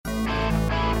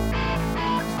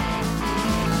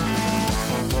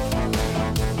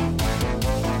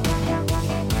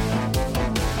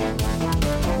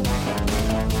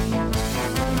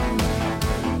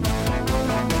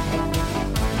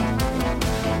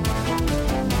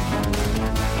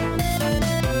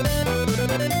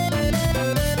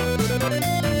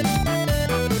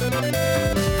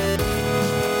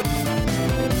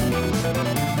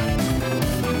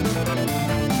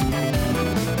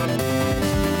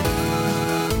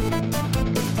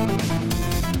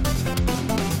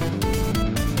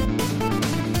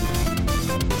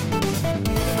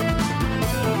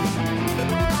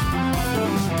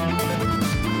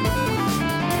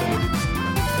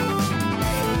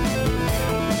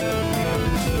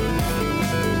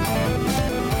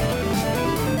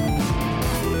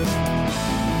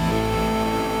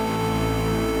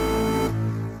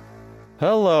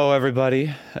Hello,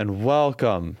 everybody, and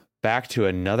welcome back to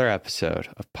another episode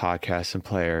of Podcasts and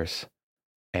Players.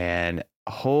 And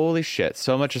holy shit,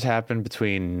 so much has happened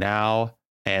between now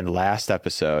and last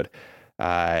episode.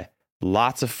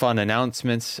 Lots of fun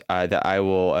announcements that I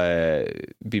will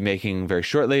be making very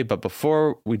shortly. But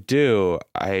before we do,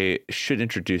 I should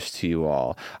introduce to you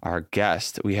all our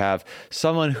guest. We have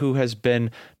someone who has been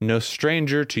no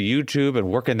stranger to YouTube and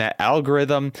working that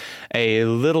algorithm, a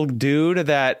little dude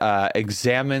that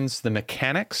examines the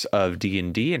mechanics of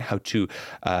D&D and how to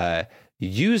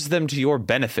use them to your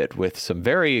benefit with some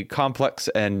very complex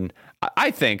and, I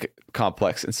think,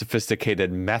 complex and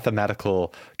sophisticated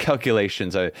mathematical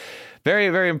calculations. A very,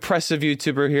 very impressive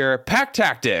YouTuber here, Pack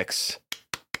Tactics.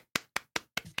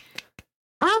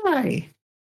 Hi.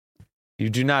 You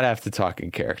do not have to talk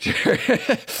in character.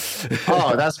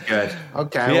 Oh, that's good.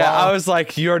 Okay. Yeah, well, I was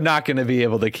like, you're not going to be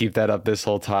able to keep that up this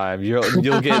whole time.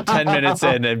 You'll get 10 minutes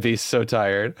in and be so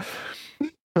tired.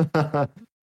 well,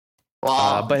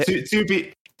 but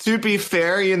to be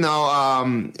fair, you know,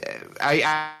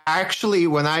 I actually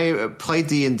when I play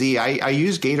D&D, I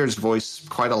use Gator's voice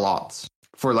quite a lot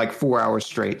for like 4 hours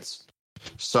straight.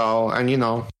 So, and you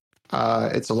know,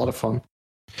 it's a lot of fun.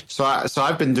 So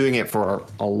I've been doing it for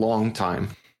a long time.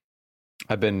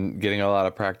 I've been getting a lot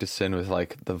of practice in with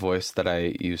like the voice that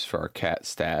I use for our cat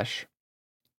Stash.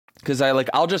 Because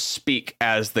I'll just speak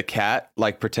as the cat,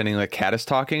 like pretending the cat is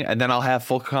talking, and then I'll have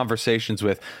full conversations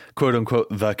with quote unquote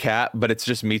the cat, but it's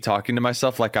just me talking to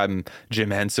myself like I'm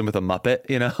Jim Henson with a Muppet,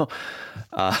 you know?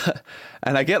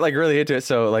 And I get like really into it.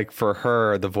 So like for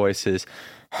her, the voice is,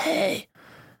 "Hey,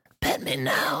 pet me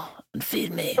now and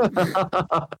feed me."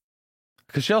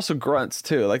 Because she also grunts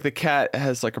too. Like the cat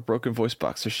has like a broken voice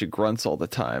box, so she grunts all the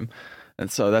time.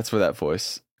 And so that's where that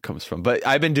voice comes from. But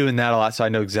I've been doing that a lot, so I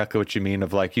know exactly what you mean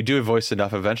of like you do a voice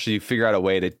enough, eventually you figure out a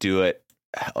way to do it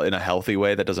in a healthy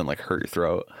way that doesn't like hurt your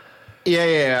throat.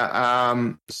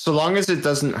 Yeah. So long as it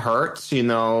doesn't hurt, you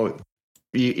know,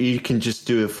 you can just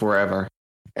do it forever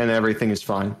and everything is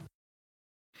fine.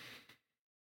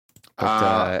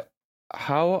 But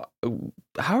how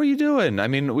are you doing? I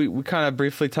mean, we kind of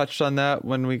briefly touched on that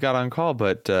when we got on call,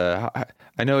 but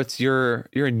I know you're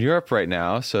in Europe right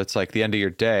now, so it's like the end of your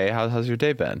day. How's your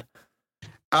day been?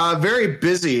 Very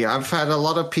busy. I've had a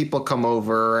lot of people come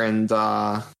over and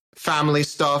family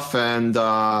stuff, and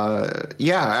I've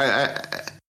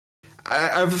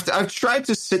tried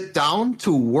to sit down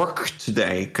to work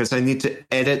today because I need to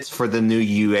edit for the new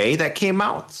UA that came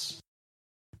out.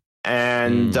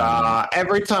 And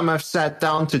every time I've sat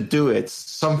down to do it,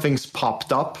 something's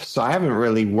popped up. So I haven't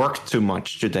really worked too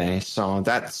much today. So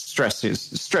that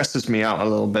stresses me out a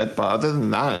little bit. But other than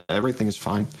that, everything is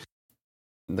fine.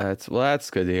 That's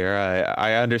good to hear.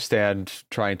 I understand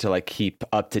trying to like keep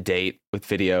up to date with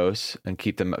videos and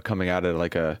keep them coming out at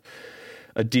like a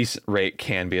decent rate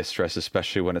can be a stress,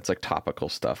 especially when it's like topical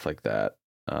stuff like that.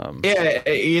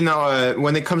 You know,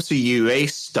 when it comes to UA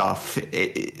stuff,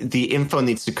 the info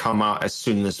needs to come out as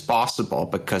soon as possible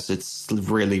because it's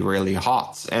really, really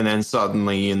hot. And then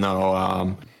suddenly, you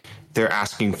know, they're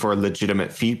asking for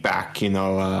legitimate feedback. You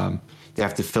know, they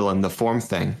have to fill in the form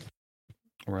thing.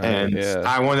 Right. And yeah.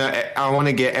 I want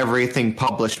to get everything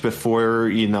published before,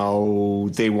 you know,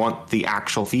 they want the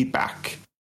actual feedback.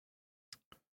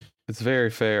 It's very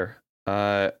fair.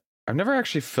 I've never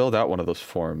actually filled out one of those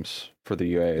forms for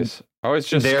the UAs. I always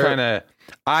just kind of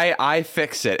I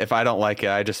fix it if I don't like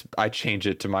it. I change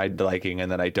it to my liking,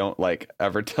 and then I don't like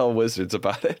ever tell Wizards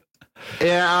about it.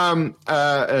 Yeah,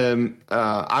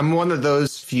 I'm one of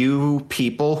those few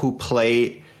people who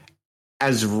play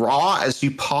as raw as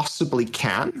you possibly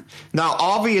can. Now,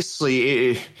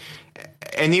 obviously,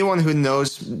 anyone who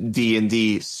knows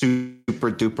D&D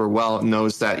super duper well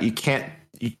knows that you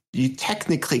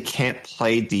technically can't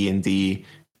play D&D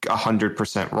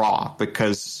 100% raw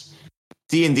because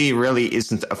D&D really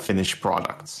isn't a finished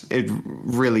product. It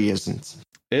really isn't.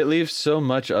 It leaves so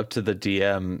much up to the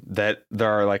DM that there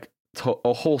are like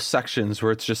whole sections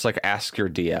where it's just like ask your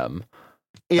DM.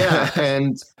 Yeah,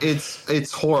 and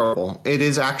it's horrible. It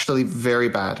is actually very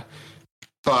bad,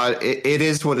 but it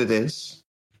is what it is.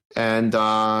 And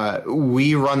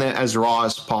we run it as raw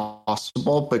as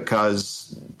possible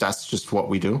because that's just what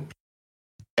we do.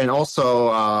 And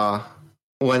also,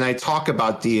 when I talk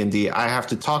about D&D, I have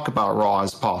to talk about raw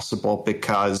as possible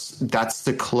because that's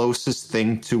the closest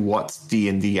thing to what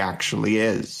D&D actually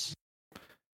is.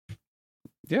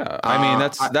 Yeah, I mean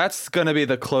that's going to be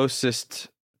the closest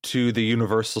to the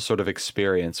universal sort of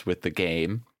experience with the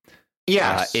game.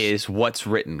 Yes, is what's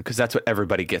written, because that's what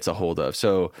everybody gets a hold of.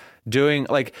 So doing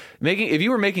like if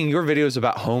you were making your videos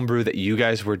about homebrew that you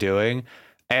guys were doing,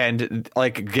 And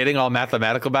like getting all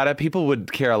mathematical about it, people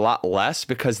would care a lot less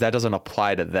because that doesn't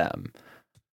apply to them.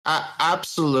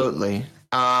 Absolutely.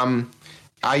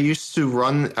 I used to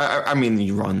run.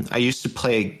 I used to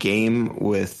play a game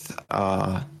with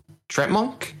Trent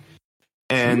Monk,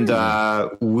 and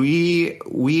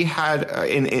we had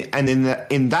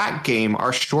in that game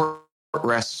our short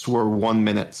rests were 1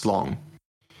 minute long.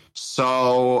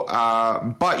 So,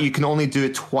 but you can only do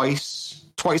it twice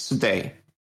a day,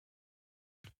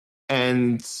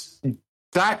 and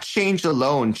that change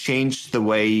alone changed the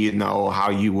way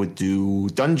how you would do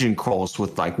dungeon crawls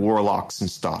with like warlocks and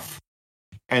stuff.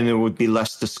 And there would be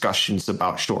less discussions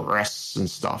about short rests and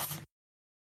stuff.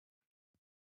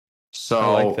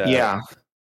 So, yeah,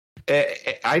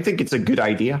 I think it's a good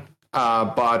idea.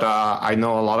 But I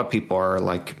know a lot of people are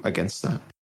like against that.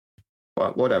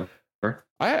 But whatever.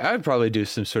 I'd probably do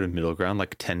some sort of middle ground,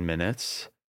 like 10 minutes.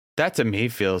 That to me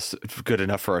feels good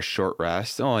enough for a short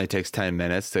rest. It only takes 10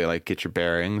 minutes to like get your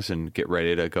bearings and get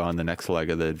ready to go on the next leg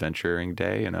of the adventuring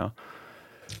day,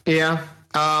 Yeah.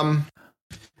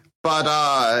 But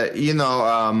Raw,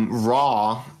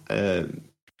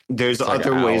 there's like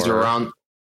other ways around.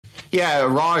 Yeah,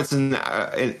 Raw is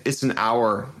it's an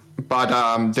hour,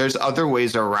 but there's other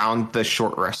ways around the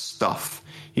short rest stuff.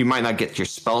 You might not get your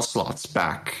spell slots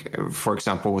back, for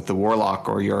example, with the Warlock,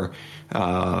 or your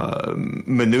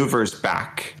maneuvers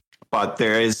back. But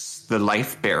there is the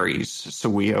life berries, so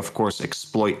we of course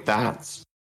exploit that.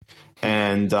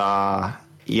 And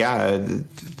yeah,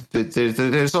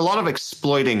 there's a lot of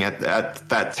exploiting at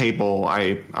that table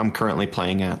I'm currently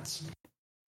playing at.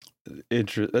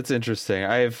 That's interesting.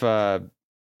 I've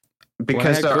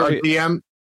because our DM.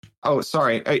 Oh,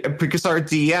 sorry. Because our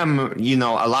DM,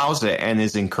 allows it and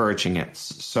is encouraging it.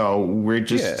 So we're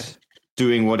just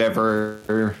doing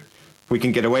whatever we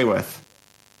can get away with.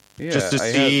 Yeah, just to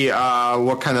see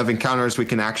what kind of encounters we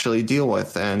can actually deal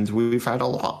with, and we've had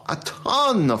a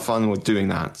ton of fun with doing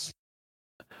that.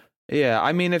 Yeah,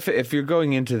 I mean, if you're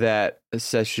going into that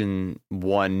session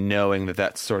 1 knowing that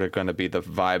that's sort of going to be the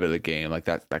vibe of the game, like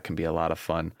that can be a lot of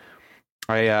fun.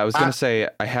 I was going to say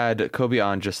I had Kobe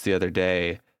on just the other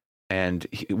day, and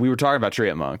we were talking about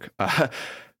Treant Monk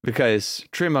because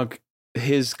Treant Monk,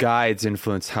 his guides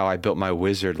influenced how I built my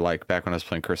wizard, like back when I was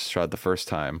playing Curse of Strahd the first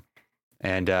time.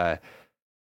 And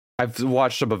I've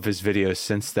watched some of his videos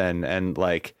since then, and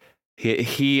like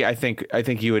I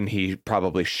think you and he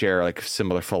probably share like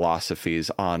similar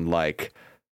philosophies on like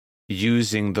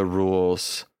using the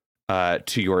rules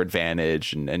to your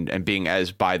advantage and being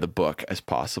as by the book as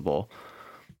possible.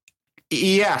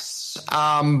 Yes,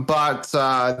 but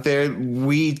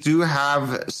we do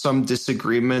have some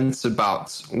disagreements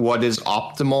about what is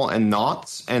optimal and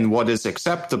not, and what is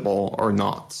acceptable or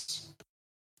not.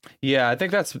 Yeah, I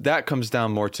think that comes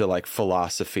down more to like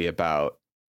philosophy about,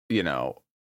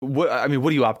 what are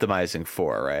you optimizing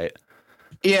for, right?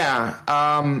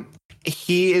 Yeah,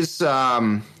 he is.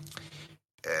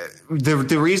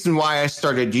 The reason why I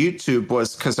started YouTube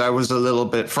was because I was a little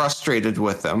bit frustrated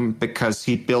with him because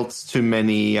he built too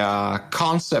many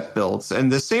concept builds,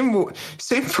 and the same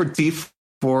for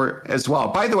D4 as well.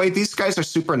 By the way, these guys are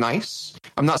super nice.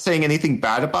 I'm not saying anything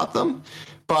bad about them.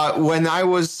 But when I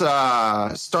was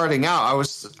starting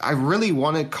out, I really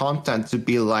wanted content to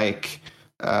be like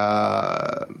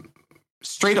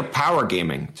straight up power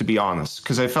gaming, to be honest,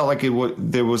 because I felt like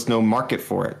there was no market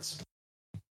for it.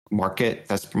 Market,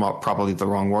 that's probably the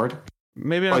wrong word.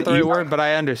 Maybe not the right word, but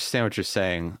I understand what you're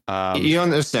saying. You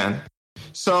understand.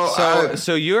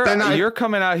 So you're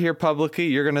coming out here publicly.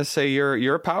 You're gonna say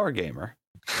you're a power gamer.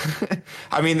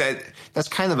 I mean that's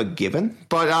kind of a given,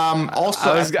 but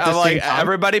also I'm like,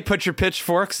 everybody put your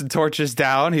pitchforks and torches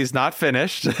down. He's not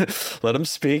finished. Let him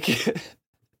speak.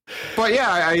 But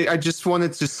yeah, I just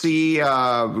wanted to see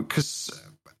because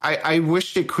I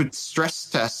wish they could stress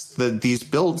test these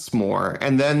builds more,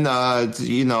 and then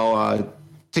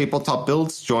Tabletop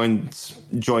Builds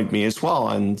joined me as well,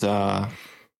 and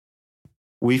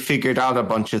we figured out a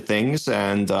bunch of things,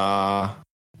 and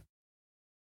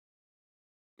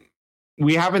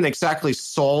we haven't exactly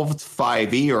solved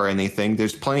 5e or anything.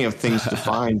 There's plenty of things to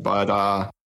find,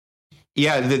 but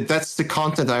yeah, that's the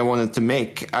content I wanted to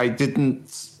make. I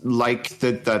didn't like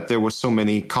that there were so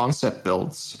many concept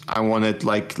builds. I wanted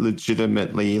like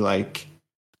legitimately like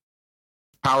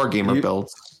power gamer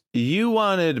builds. You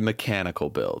wanted mechanical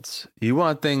builds. You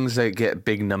want things that get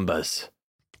big numbers.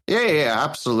 Yeah,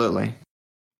 absolutely.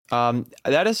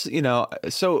 That is,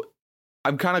 so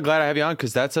I'm kind of glad I have you on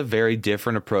because that's a very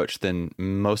different approach than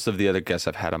most of the other guests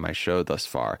I've had on my show thus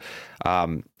far.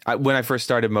 When I first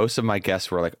started, most of my guests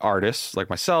were like artists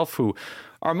like myself who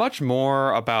are much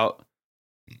more about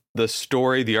the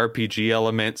story, the RPG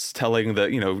elements, telling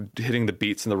the, hitting the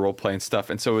beats and the role playing stuff.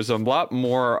 And so it was a lot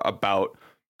more about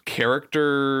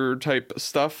character type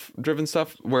stuff, driven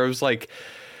stuff, where it was like,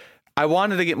 I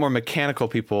wanted to get more mechanical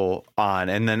people on.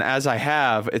 And then as I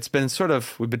have, it's been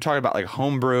we've been talking about like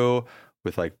homebrew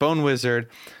with like Bone Wizard.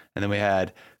 And then we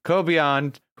had Kobe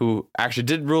on, who actually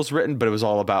did rules written, but it was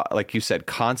all about, like you said,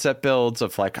 concept builds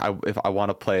of like, if I want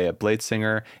to play a Blade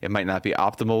Singer, it might not be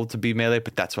optimal to be melee,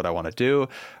 but that's what I want to do,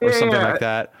 or something like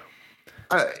that.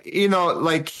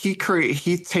 Like he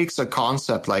takes a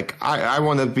concept like I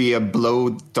want to be a blow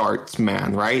dart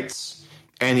man, right?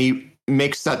 And he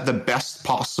makes that the best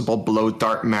possible blow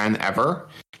dart man ever,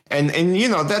 and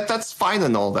that's fine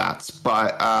and all that,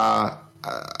 but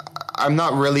I'm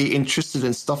not really interested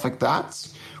in stuff like that.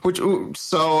 But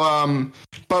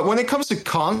when it comes to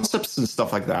concepts and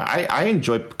stuff like that, I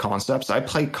enjoy concepts. I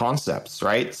play concepts,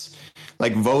 right?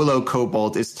 Like Volo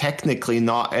Kobold is technically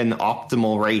not an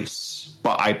optimal race,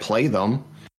 but I play them.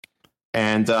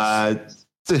 And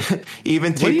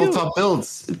even tabletop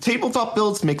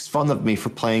builds makes fun of me for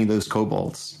playing those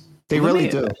kobolds. They really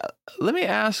do. Let me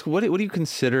ask, what do you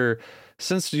consider,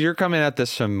 since you're coming at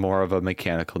this from more of a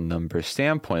mechanical number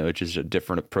standpoint, which is a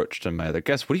different approach than my other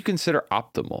guests, what do you consider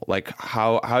optimal? Like,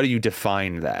 how do you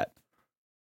define that?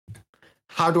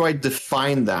 How do I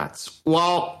define that?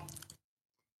 Well,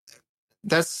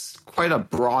 that's quite a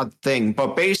broad thing,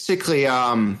 but basically,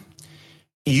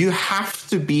 you have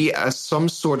to be some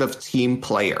sort of team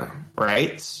player,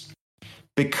 right?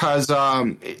 Because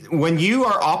when you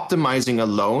are optimizing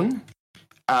alone,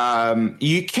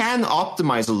 you can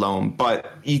optimize alone,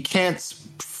 but you can't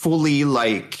fully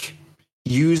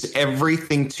use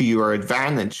everything to your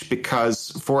advantage.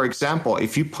 Because, for example,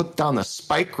 if you put down a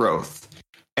spike growth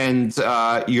and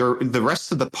the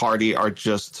rest of the party are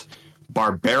just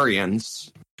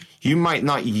barbarians, you might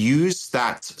not use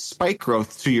that spike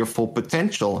growth to your full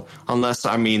potential unless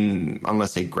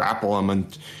they grapple them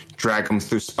and drag them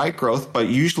through spike growth, but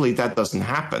usually that doesn't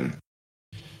happen.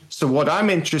 So what I'm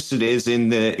interested is in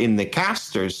the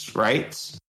casters,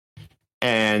 right?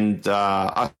 And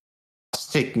us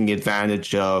taking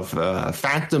advantage of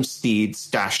phantom steeds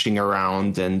dashing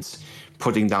around and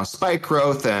putting down spike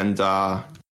growth and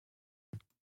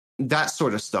that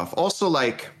sort of stuff. Also,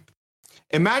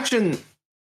 imagine.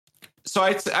 So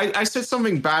I said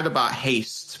something bad about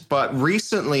haste, but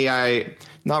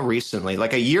not recently,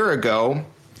 like a year ago,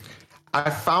 I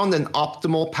found an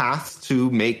optimal path to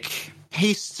make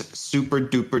haste super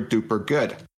duper duper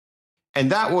good.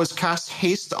 And that was cast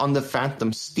haste on the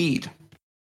Phantom Steed.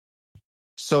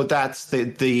 So that's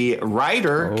the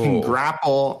rider can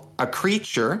grapple a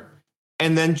creature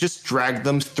and then just drag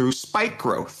them through spike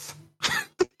growth.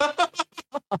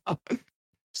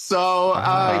 So,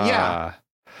 yeah.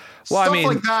 Well,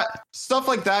 stuff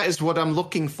like that is what I'm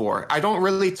looking for. I don't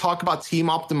really talk about team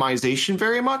optimization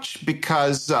very much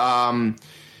because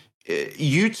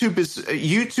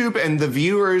YouTube and the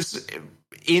viewers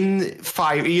in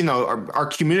our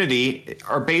community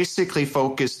are basically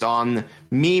focused on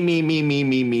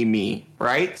me,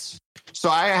 right? So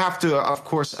I have to, of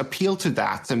course, appeal to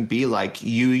that and be like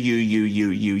you.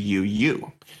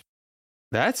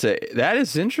 That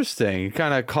is interesting. You're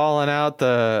kind of calling out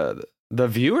the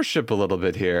viewership a little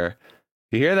bit here.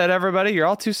 You hear that, everybody? You're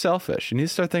all too selfish. You need to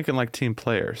start thinking like team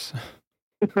players.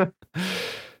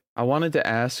 I wanted to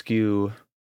ask you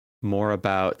more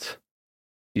about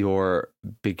your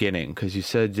beginning, because you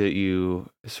said that you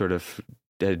sort of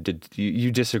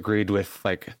you disagreed with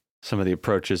like some of the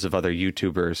approaches of other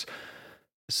YouTubers.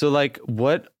 So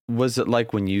what was it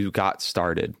like when you got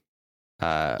started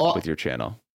with your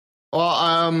channel?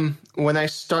 Well, when I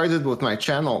started with my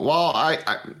channel,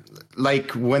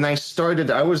 when I started,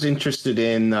 I was interested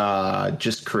in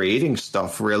just creating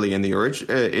stuff really in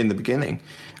the beginning.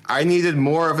 I needed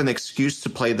more of an excuse to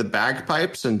play the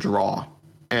bagpipes and draw,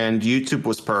 and YouTube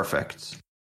was perfect.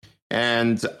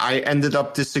 And I ended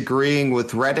up disagreeing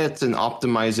with Reddit and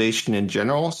optimization in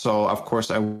general, so of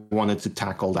course I wanted to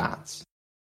tackle that.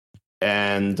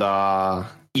 And I'm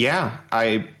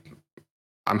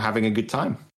having a good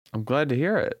time. I'm glad to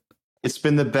hear it. It's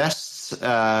been the best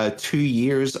 2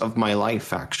 years of my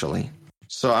life, actually.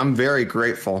 So I'm very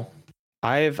grateful.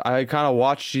 I kind of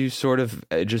watched you sort of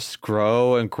just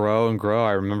grow and grow and grow.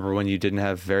 I remember when you didn't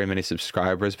have very many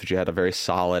subscribers, but you had a very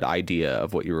solid idea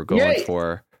of what you were going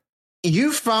for.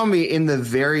 You found me in the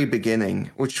very beginning,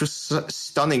 which was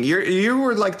stunning. You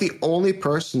were like the only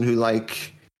person who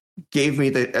gave me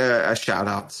a shout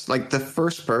out, like the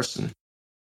first person.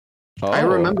 Oh, I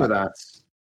remember that.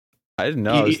 I didn't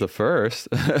know I was the first.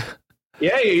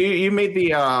 Yeah, you made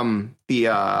the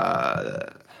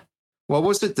what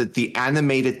was it? The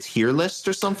animated tier list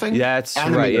or something? Yeah, it's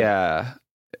right. Yeah.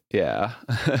 Yeah.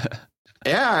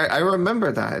 Yeah, I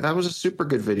remember that. That was a super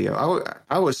good video.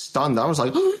 I was stunned. I was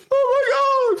like, oh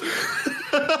my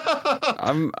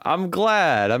god. I'm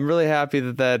glad. I'm really happy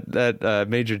that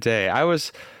made your day. I mean,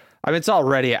 it's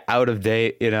already out of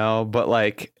date, but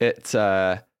like it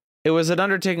was an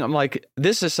undertaking. I'm like,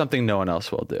 this is something no one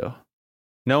else will do.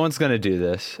 No one's going to do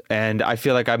this. And I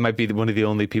feel like I might be one of the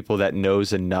only people that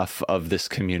knows enough of this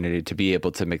community to be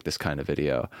able to make this kind of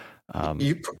video.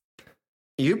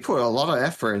 You put a lot of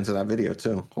effort into that video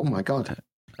too. Oh my god, it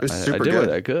was super good.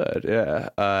 I did good. Yeah.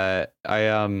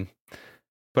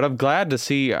 But I'm glad to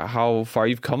see how far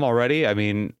you've come already. I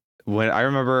mean, when I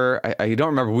remember, I don't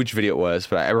remember which video it was,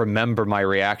 but I remember my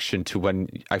reaction to when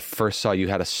I first saw you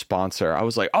had a sponsor. I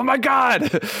was like, oh my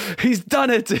god, he's done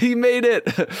it. He made it.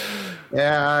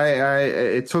 Yeah,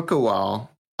 it took a while.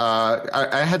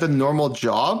 I had a normal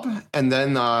job, and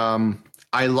then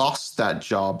I lost that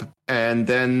job, and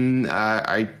then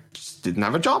I just didn't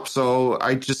have a job, so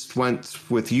I just went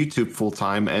with YouTube full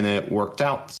time, and it worked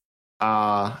out.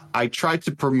 I tried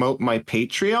to promote my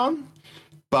Patreon,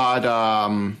 but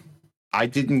I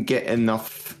didn't get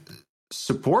enough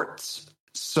support,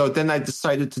 so then I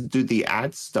decided to do the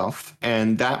ad stuff,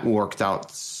 and that worked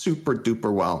out super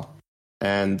duper well,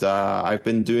 and I've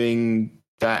been doing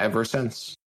that ever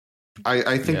since.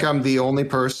 I think I'm the only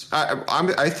person.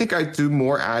 I think I do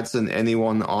more ads than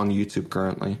anyone on YouTube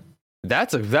currently.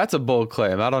 That's a bold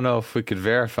claim. I don't know if we could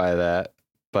verify that,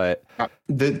 but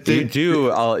you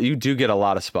do get a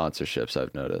lot of sponsorships,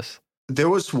 I've noticed. There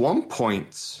was one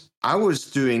point I was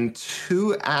doing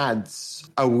 2 ads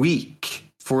a week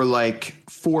for like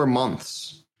 4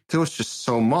 months. There was just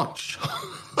so much.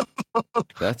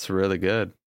 That's really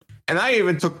good. And I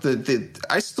even took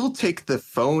I still take the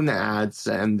phone ads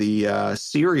and the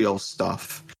cereal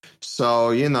stuff. So,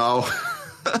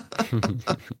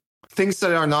 things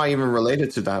that are not even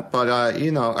related to that. But,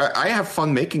 I have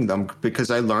fun making them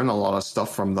because I learn a lot of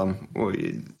stuff from them.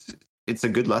 It's a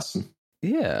good lesson.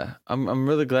 Yeah, I'm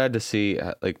really glad to see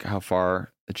like how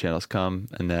far the channel's come,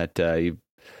 and that you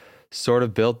sort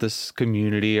of built this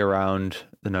community around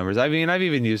the numbers. I mean, I've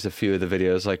even used a few of the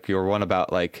videos, like your one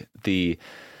about like the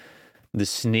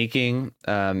sneaking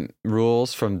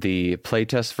rules from the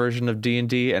playtest version of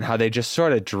D&D, and how they just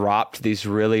sort of dropped these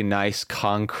really nice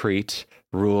concrete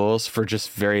rules for just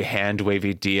very hand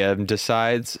wavy DM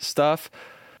decides stuff.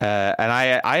 And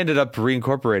I ended up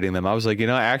reincorporating them. I was like,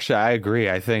 actually, I agree.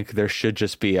 I think there should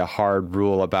just be a hard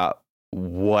rule about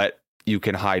what you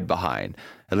can hide behind.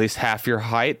 At least half your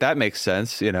height. That makes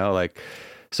sense,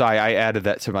 So I added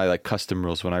that to my like custom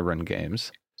rules when I run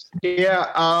games.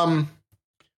 Yeah.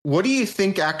 What do you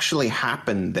think actually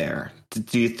happened there?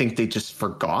 Do you think they just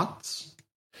forgot?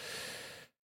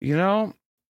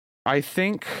 I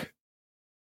think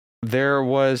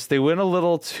they went a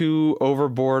little too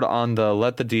overboard on the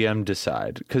let the DM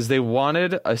decide, because they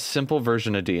wanted a simple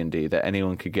version of D&D that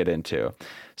anyone could get into.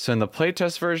 So in the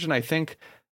playtest version, I think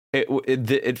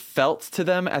it felt to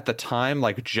them at the time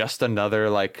like just another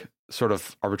like sort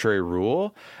of arbitrary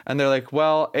rule, and they're like,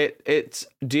 well, it's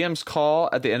DM's call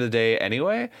at the end of the day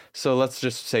anyway, so let's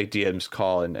just say DM's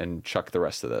call and chuck the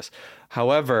rest of this.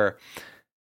 However,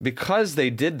 because they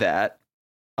did that,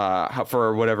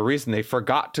 for whatever reason, they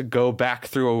forgot to go back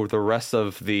through the rest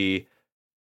of the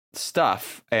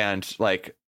stuff and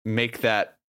like make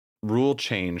that rule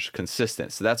change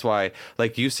consistent. So that's why,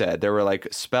 like you said, there were like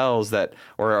spells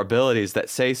or abilities that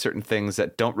say certain things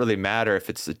that don't really matter if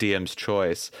it's the DM's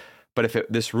choice. But if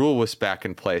this rule was back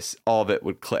in place, all of it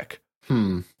would click.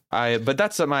 But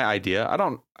that's my idea. I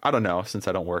don't know, since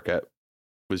I don't work at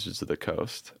Wizards of the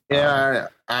Coast. Yeah,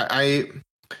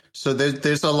 so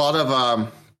there's a lot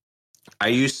of I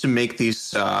used to make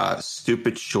these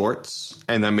stupid shorts,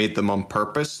 and I made them on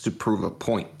purpose to prove a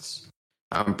point.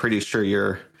 I'm pretty sure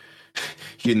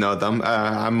you know them.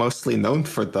 I'm mostly known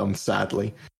for them,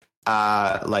 sadly.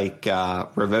 Like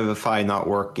Revivify not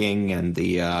working, and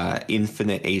the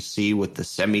infinite AC with the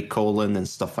semicolon and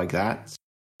stuff like that.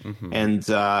 Mm-hmm. And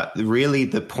really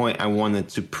the point I wanted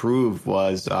to prove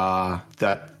was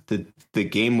that the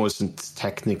game wasn't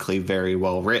technically very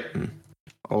well written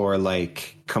or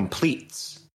like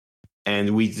complete,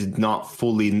 and we did not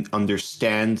fully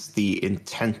understand the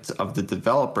intent of the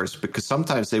developers, because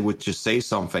sometimes they would just say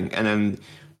something, and then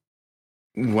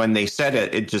when they said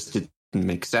it just didn't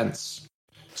make sense.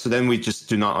 So then we just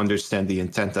do not understand the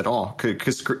intent at all.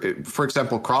 Because, for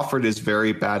example, Crawford is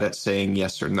very bad at saying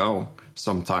yes or no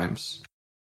sometimes.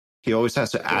 He always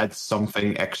has to add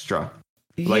something extra.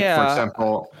 Like, for Yeah.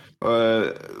 example,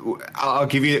 I'll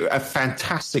give you a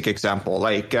fantastic example.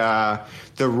 Like the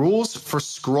rules for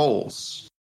scrolls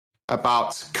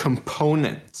about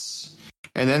components,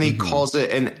 and then he Mhm. calls it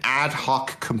an ad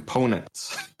hoc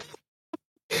component.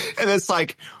 And it's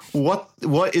like,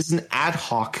 what is an ad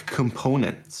hoc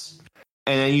component?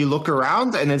 And then you look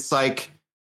around, and it's like,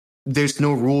 there's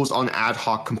no rules on ad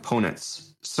hoc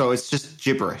components, so it's just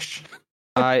gibberish.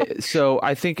 So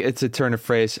I think it's a turn of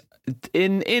phrase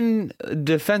in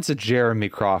defense of Jeremy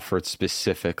Crawford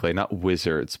specifically, not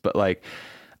Wizards, but like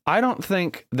I don't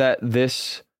think that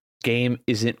this game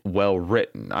isn't well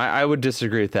written. I would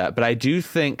disagree with that, but I do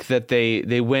think that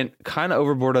they went kind of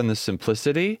overboard on the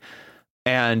simplicity.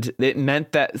 And it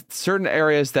meant that certain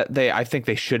areas that I think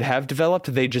they should have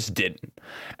developed, they just didn't.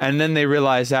 And then they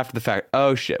realized after the fact,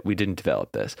 oh shit, we didn't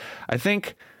develop this. I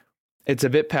think it's a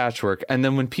bit patchwork. And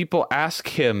then when people ask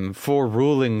him for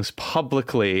rulings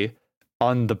publicly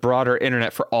on the broader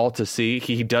internet for all to see,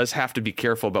 he does have to be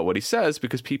careful about what he says,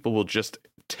 because people will just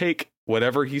take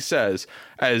whatever he says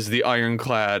as the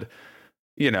ironclad,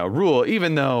 rule,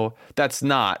 even though that's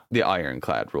not the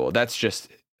ironclad rule. That's just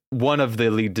one of the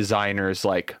lead designers'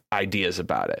 like ideas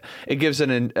about it. It gives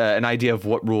an idea of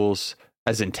what rules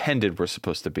as intended were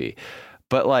supposed to be.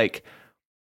 But like,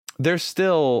 there's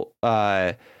still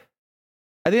at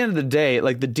the end of the day,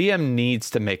 like the DM needs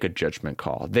to make a judgment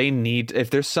call. They need, if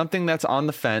there's something that's on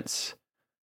the fence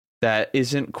that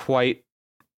isn't quite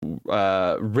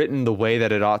written the way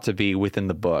that it ought to be within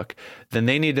the book, then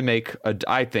they need to make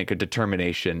I think a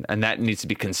determination, and that needs to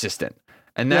be consistent.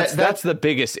 And that's the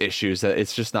biggest issue, is that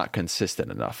it's just not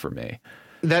consistent enough for me.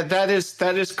 That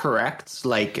is correct.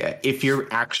 Like, if you're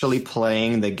actually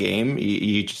playing the game,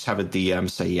 you just have a DM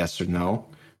say yes or no,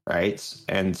 right?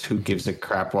 And who gives a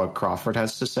crap what Crawford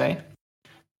has to say?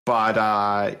 But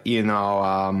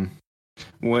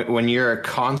when you're a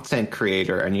content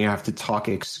creator and you have to talk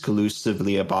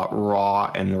exclusively about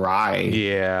Raw and Rye,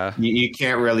 Yeah, you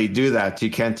can't really do that.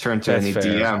 You can't turn to That's any fair.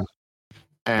 DM,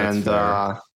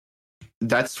 and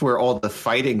that's where all the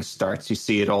fighting starts. You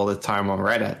see it all the time on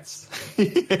Reddit.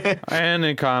 and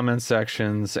in comment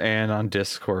sections and on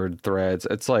Discord threads.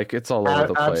 It's like it's all over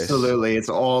the place. Absolutely, it's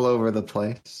all over the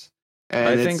place. And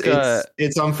I it's, think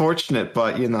it's unfortunate,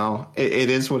 but it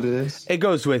is what it is. it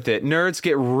goes with it. Nerds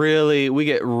get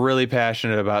really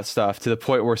passionate about stuff to the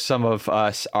point where some of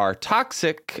us are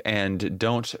toxic and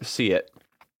don't see it.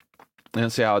 I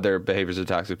don't see how their behaviors are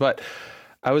toxic. But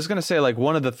I was gonna say, like,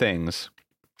 one of the things,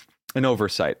 an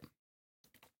oversight,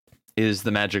 is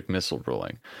the magic missile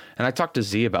ruling. And I talked to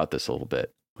Z about this a little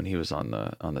bit when he was on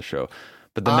the show.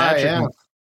 But the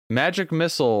magic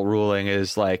missile ruling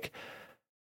is like,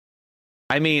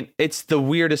 I mean, it's the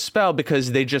weirdest spell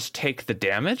because they just take the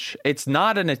damage. It's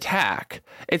not an attack.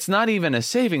 It's not even a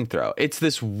saving throw. It's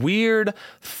this weird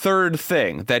third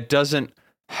thing that doesn't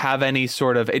have any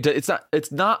sort of,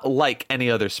 it's not like any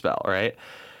other spell, right?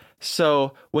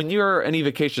 So when you're an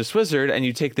evocationist wizard and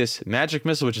you take this magic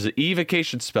missile, which is an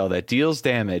evocation spell that deals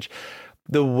damage,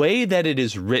 the way that it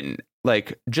is written,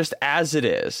 like just as it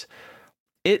is,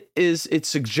 it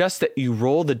suggests that you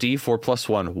roll the d4 plus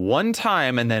one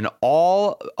time, and then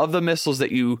all of the missiles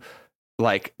that you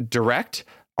like direct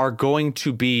are going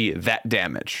to be that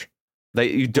damage. That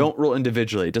you don't roll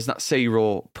individually. It does not say you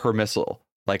roll per missile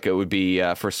like it would be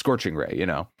for Scorching Ray,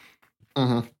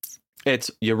 Mm-hmm.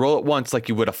 It's you roll it once like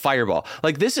you would a fireball.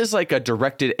 Like this is like a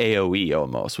directed AoE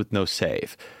almost with no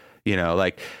save.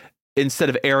 Like instead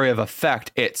of area of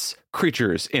effect, it's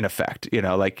creatures in effect.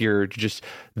 Like you're just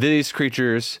these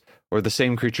creatures or the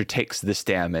same creature takes this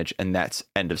damage and that's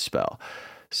end of spell.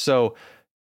 So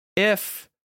if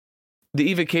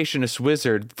the evocationist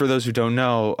wizard, for those who don't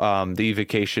know, the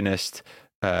evocationist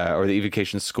or the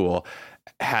evocation school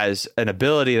has an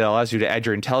ability that allows you to add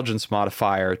your intelligence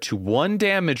modifier to one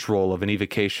damage roll of an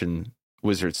evocation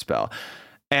wizard spell.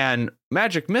 And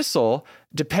magic missile,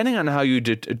 depending on how you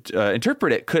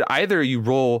interpret it, could either you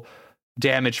roll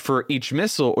damage for each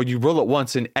missile or you roll it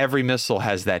once and every missile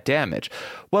has that damage.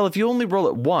 Well, if you only roll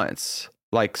it once,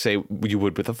 like say you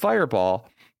would with a fireball,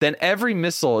 then every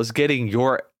missile is getting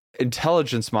your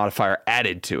intelligence modifier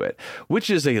added to it, which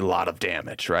is a lot of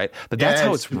damage, right? But that's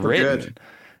how it's written. Good.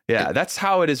 Yeah, that's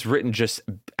how it is written, just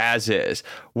as is.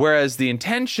 Whereas the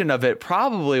intention of it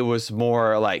probably was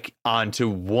more like onto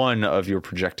one of your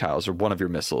projectiles or one of your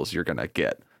missiles, you're going to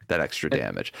get that extra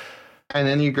damage. And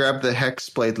then you grab the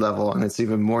Hexblade level and it's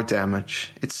even more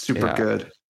damage. It's super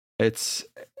good. It's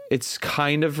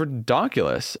kind of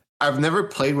ridiculous. I've never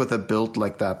played with a build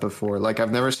like that before. Like,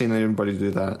 I've never seen anybody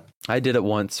do that. I did it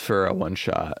once for a one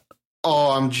shot.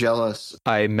 Oh, I'm jealous.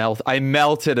 I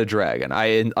melted a dragon.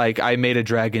 I made a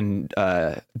dragon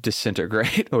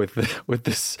disintegrate with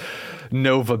this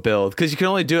Nova build, because you can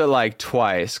only do it like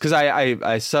twice. Because I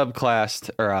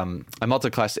subclassed, or I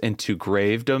multiclassed into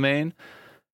Grave Domain,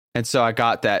 and so I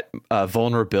got that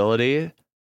vulnerability.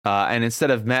 And instead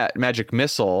of magic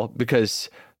missile, because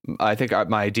I think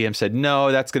my DM said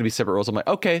no, that's going to be separate rules. I'm like,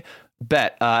 okay,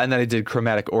 bet. And then I did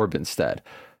Chromatic Orb instead.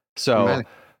 So.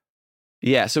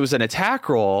 Yeah, so it was an attack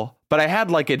roll, but I had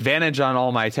like advantage on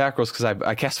all my attack rolls because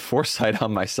I cast Foresight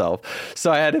on myself.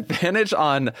 So I had advantage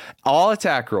on all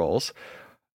attack rolls,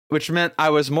 which meant I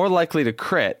was more likely to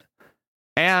crit,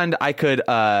 and I could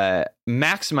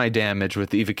max my damage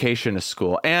with the Evocation of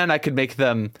School, and I could make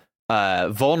them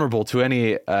vulnerable to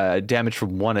any damage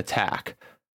from one attack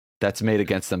that's made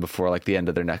against them before like the end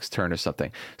of their next turn or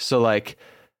something. So like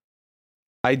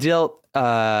I dealt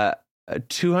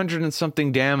 200 and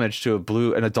something damage to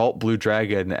an adult blue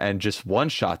dragon, and just one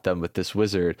shot them with this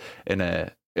wizard in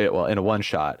a one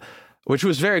shot, which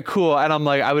was very cool. And I'm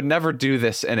like, I would never do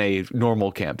this in a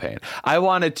normal campaign. I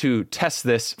wanted to test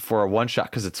this for a one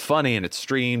shot because it's funny and it's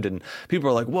streamed and people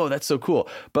are like, whoa, that's so cool.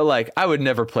 But like, I would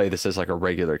never play this as like a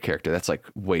regular character. That's like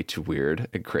way too weird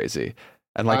and crazy.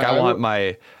 And like, I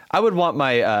would want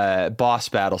my boss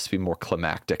battles to be more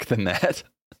climactic than that.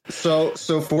 So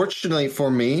fortunately for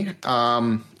me,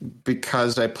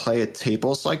 because I play at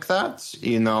tables like that,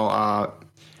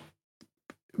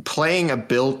 playing a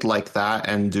build like that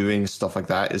and doing stuff like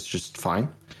that is just fine,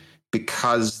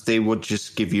 because they would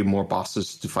just give you more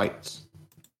bosses to fight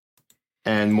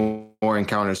and more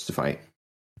encounters to fight.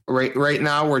 Right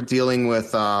now we're dealing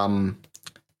with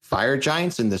fire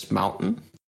giants in this mountain,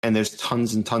 and there's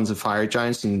tons and tons of fire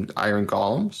giants and iron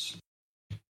golems,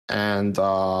 and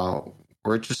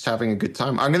we're just having a good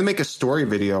time. I'm going to make a story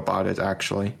video about it,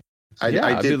 actually.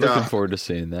 I'd be looking forward to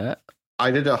seeing that. I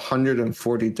did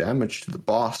 140 damage to the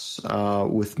boss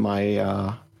with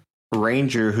my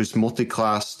ranger, who's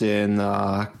multiclassed in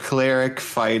cleric,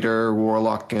 fighter,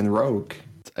 warlock, and rogue.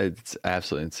 It's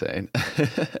absolutely insane.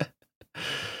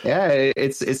 Yeah,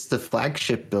 it's the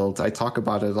flagship build. I talk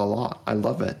about it a lot. I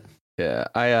love it. Yeah,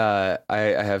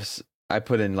 I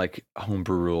put in like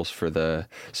homebrew rules for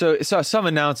so some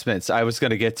announcements I was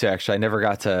going to get to. Actually, I never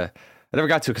got to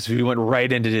because we went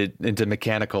right into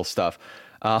mechanical stuff.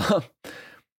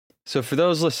 So for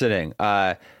those listening,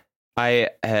 I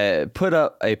put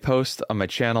up a post on my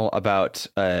channel about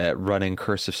running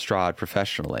Curse of Strahd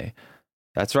professionally.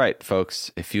 That's right, folks.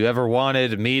 If you ever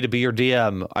wanted me to be your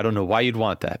DM, I don't know why you'd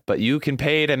want that, but you can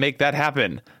pay to make that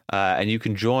happen. And you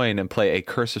can join and play a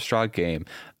Curse of Strahd game,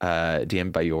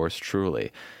 DM'd by yours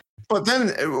truly. But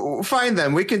then, fine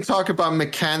then, we can talk about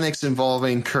mechanics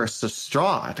involving Curse of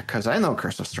Strahd, because I know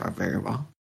Curse of Strahd very well.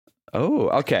 Oh,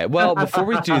 okay. Well, before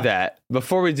we do that,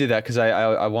 because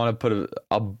I want to put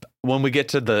when we get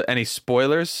to any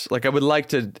spoilers, like I would like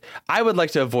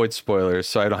to avoid spoilers,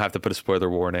 so I don't have to put a spoiler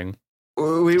warning.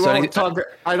 We won't talk.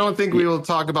 I don't think we will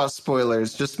talk about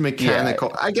spoilers. Just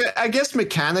mechanical. Yeah. I guess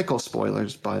mechanical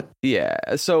spoilers, but yeah.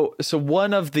 So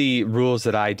one of the rules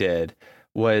that I did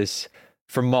was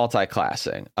for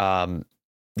multi-classing.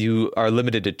 You are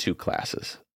limited to 2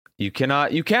 classes. You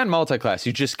can multi-class.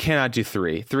 You just cannot do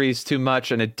 3. 3 is too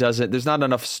much, and there's not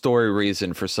enough story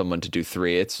reason for someone to do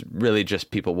 3. It's really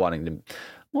just people wanting to,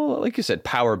 well, like you said,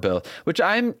 power build, which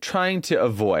I'm trying to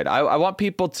avoid. I want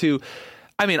people to,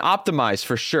 optimize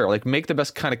for sure, like make the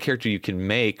best kind of character you can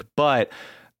make, but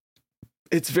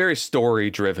it's very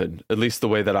story driven, at least the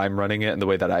way that I'm running it and the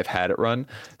way that I've had it run.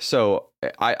 So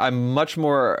I'm much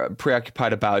more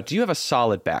preoccupied about, do you have a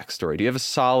solid backstory? Do you have a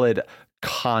solid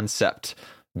concept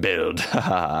build,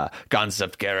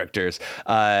 concept characters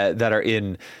that are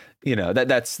in,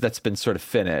 that's been sort of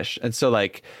finished? And so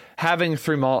like having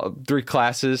 3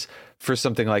 classes for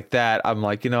something like that, I'm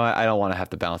like, I don't want to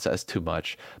have to balance that as too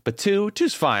much. But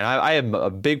two's fine. I am a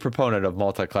big proponent of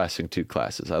multi-classing 2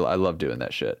 classes. I love doing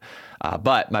that shit.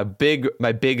 But my big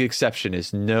exception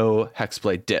is no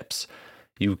Hexblade dips.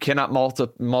 You cannot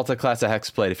multi-class a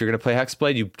Hexblade. If you're going to play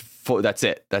Hexblade, that's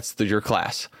it. That's your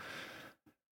class.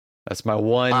 That's my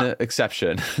one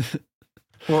exception.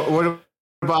 What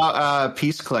about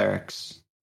Peace Clerics?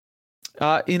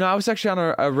 I was actually on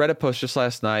a Reddit post just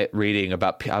last night reading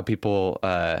about how people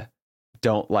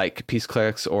don't like Peace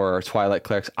Clerics or Twilight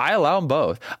Clerics. I allow them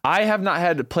both. I have not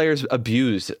had players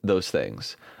abuse those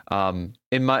things. In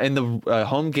the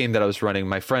home game that I was running,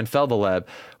 my friend Feldeleb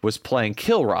was playing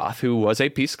Kilroth, who was a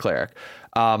Peace Cleric,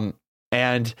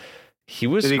 and he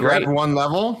was Did he great. grab 1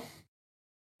 level?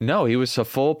 No, he was a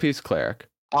full Peace Cleric.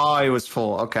 Oh, it was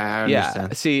full. Okay, I understand.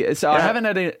 Yeah. See, so I haven't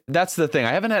had any, that's the thing.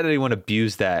 I haven't had anyone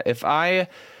abuse that. I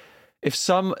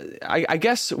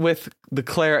guess with the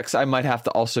clerics, I might have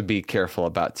to also be careful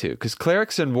about too, because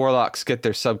clerics and warlocks get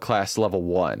their subclass level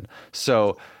 1.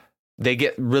 So they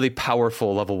get really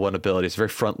powerful level 1 abilities, very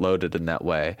front loaded in that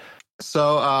way.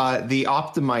 So the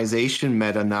optimization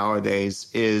meta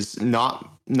nowadays is not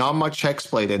much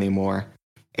Hexblade anymore.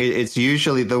 It's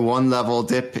usually the 1 level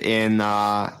dip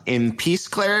in Peace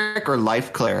Cleric or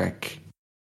Life Cleric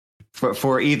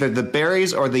for either the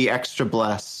berries or the extra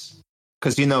bless.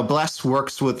 Because bless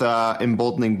works with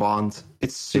Emboldening Bond.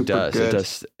 It's super good.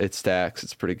 It stacks.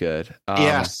 It's pretty good.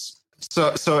 Yes.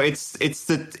 So it's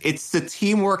the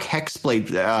teamwork Hexblade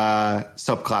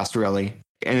subclass really,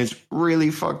 and it's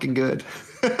really fucking good.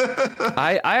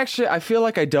 I feel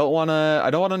like I don't want to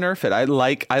nerf it.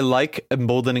 I like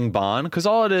Emboldening Bond because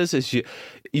all it is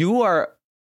you are.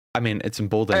 I mean, it's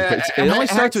emboldening, but it only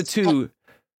starts with 2.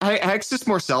 Hex is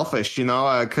more selfish,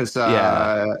 because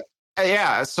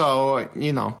yeah. So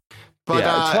but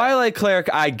yeah, Twilight Cleric,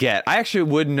 I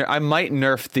actually I might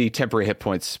nerf the temporary hit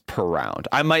points per round.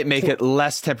 I might make it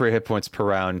less temporary hit points per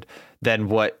round than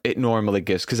what it normally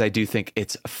gives, because I do think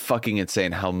it's fucking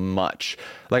insane how much.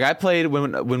 Like I played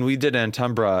when we did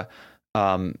Antumbra,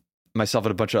 myself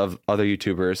and a bunch of other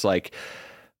YouTubers, like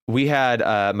we had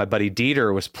my buddy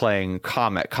Dieter was playing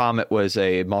Comet. Comet was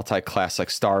a multi-class like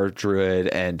Star Druid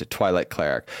and Twilight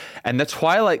Cleric. And the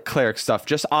Twilight Cleric stuff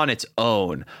just on its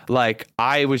own, like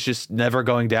I was just never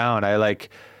going down. I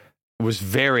was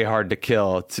very hard to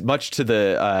kill, much to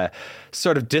the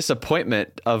sort of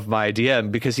disappointment of my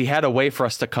DM, because he had a way for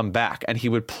us to come back and he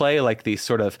would play like these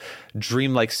sort of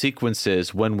dreamlike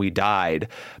sequences when we died.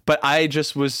 But I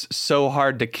just was so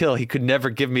hard to kill. He could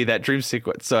never give me that dream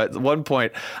sequence. So at one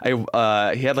point he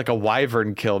had like a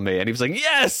wyvern kill me and he was like,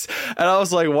 yes. And I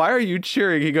was like, why are you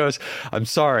cheering? He goes, I'm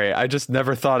sorry. I just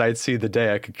never thought I'd see the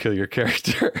day I could kill your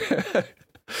character.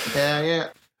 Yeah.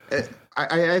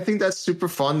 I think that's super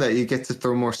fun that you get to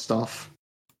throw more stuff.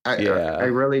 I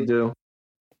really do.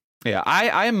 Yeah,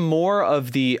 I'm more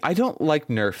of I don't like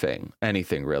nerfing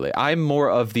anything really. I'm more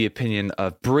of the opinion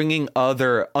of bringing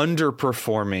other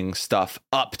underperforming stuff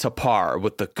up to par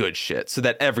with the good shit so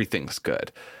that everything's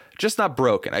good. Just not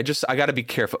broken. I got to be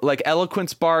careful. Like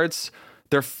Eloquence Bards,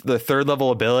 they're the 3rd level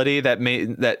ability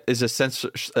that is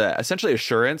essentially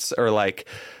assurance, or like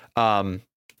the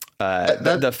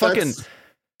fucking...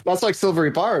 That's like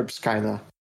Silvery Barbs, kind of.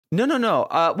 No.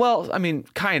 Well, I mean,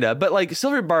 kind of, but like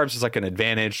Silvery Barbs is like an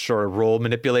advantage sort of role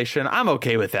manipulation. I'm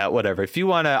okay with that. Whatever. If you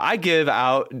want to, I give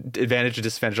out advantage and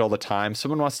disadvantage all the time.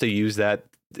 Someone wants to use that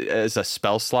as a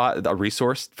spell slot, a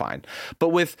resource, fine. But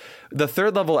with the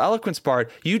 3rd level Eloquence Bard,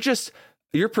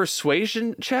 your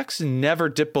persuasion checks never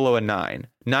dip below a 9.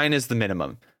 9 is the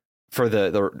minimum for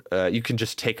you can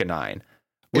just take a 9.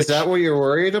 Is that what you're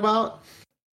worried about?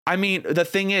 I mean, the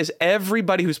thing is,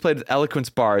 everybody who's played with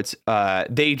Eloquence Bards,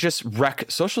 they just wreck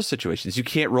social situations. You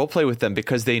can't roleplay with them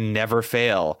because they never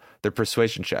fail their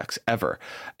persuasion checks, ever.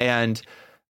 And,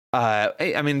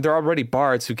 I mean, they're already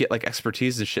bards who get, like,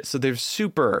 expertise and shit, so they're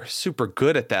super, super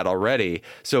good at that already.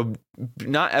 So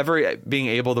not ever being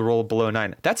able to roll below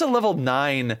 9. That's a level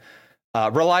 9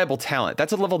 reliable talent.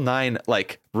 That's a level 9,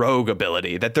 like, rogue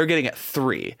ability that they're getting at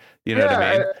 3. You know what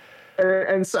I mean?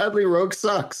 And sadly, rogue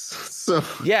sucks. So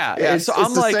yeah. So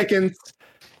I'm like,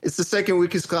 it's the second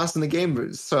weakest class in the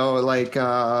game. So like,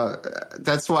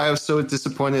 that's why I was so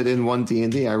disappointed in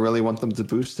 1D&D. I really want them to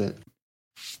boost it.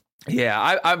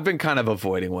 Yeah, I've been kind of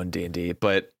avoiding 1D&D,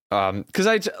 but because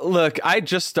I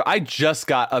just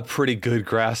got a pretty good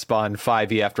grasp on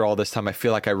 5e after all this time. I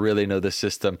feel like I really know the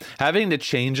system. Having to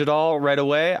change it all right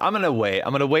away, I'm gonna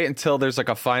wait until there's like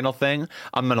a final thing.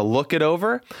 I'm gonna look it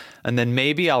over, and then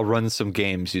maybe I'll run some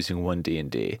games using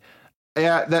 1D&D.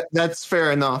 Yeah, that's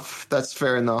fair enough. That's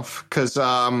fair enough, because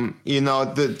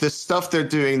the stuff they're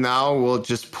doing now will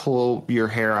just pull your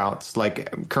hair out.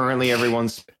 Like currently,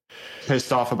 everyone's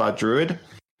pissed off about Druid.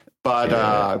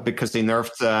 But because they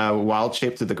nerfed Wild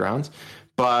Shape to the ground,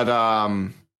 but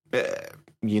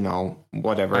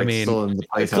whatever. I it's mean, still in the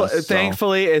playtest,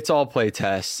 thankfully, it's all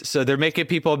playtests. So they're making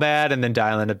people mad and then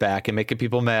dialing it back, and making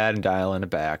people mad and dialing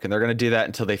it back, and they're going to do that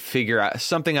until they figure out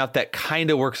something out that kind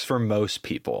of works for most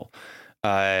people.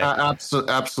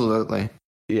 Absolutely.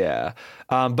 Yeah.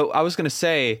 But I was going to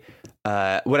say,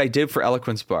 what I did for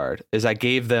Eloquence Bard is I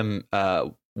gave them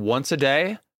once a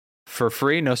day. For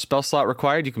free, no spell slot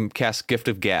required, you can cast Gift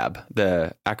of Gab,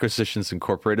 the Acquisitions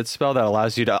Incorporated spell that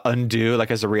allows you to undo,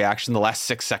 like as a reaction, the last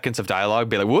 6 seconds of dialogue,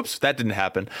 be like, whoops, that didn't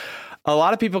happen. a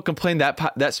lot of people complain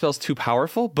that that spell's too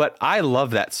powerful, but I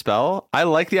love that spell. I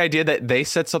like the idea that they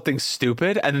said something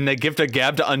stupid and then they give to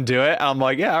Gab to undo it. And I'm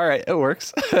like, yeah, all right, it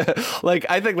works. Like,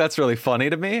 I think that's really funny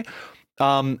to me.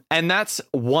 And that's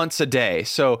once a day.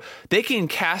 So they can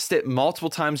cast it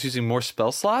multiple times using more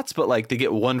spell slots, but like they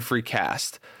get one free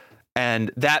cast.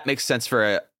 And that makes sense for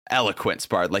a eloquence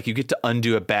bard. Like, you get to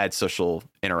undo a bad social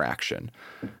interaction.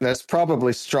 That's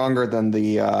probably stronger than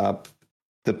the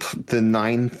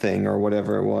 9 thing or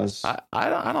whatever it was.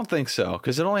 I don't think so,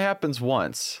 because it only happens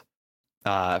once,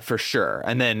 for sure.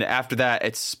 And then after that,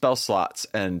 it's spell slots.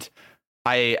 And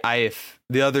the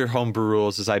other homebrew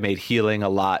rules is I made healing a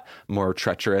lot more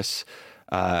treacherous.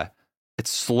 It's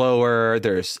slower.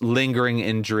 There's lingering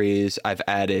injuries. I've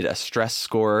added a stress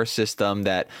score system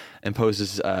that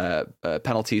imposes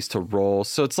penalties to rolls.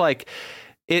 So it's like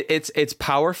it's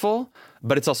powerful,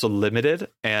 but it's also limited.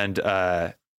 And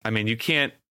I mean, you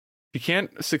can't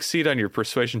succeed on your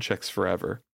persuasion checks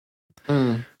forever,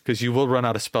 because you will run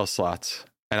out of spell slots,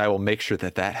 and I will make sure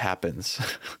that happens.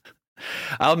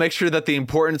 I'll make sure that the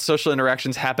important social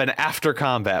interactions happen after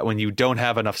combat when you don't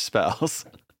have enough spells.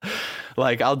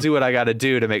 Like, I'll do what I got to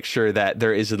do to make sure that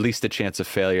there is at least a chance of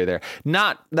failure there.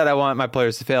 Not that I want my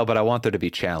players to fail, but I want there to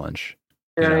be challenge.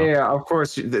 Yeah, of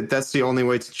course. That's the only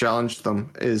way to challenge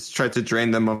them, is try to drain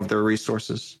them of their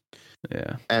resources.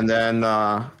 Yeah. And then,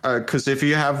 because if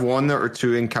you have 1 or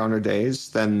 2 encounter days,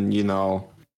 then,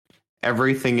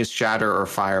 everything is shatter or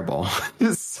fireball.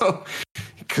 So,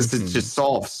 because it just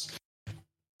solves.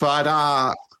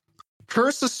 But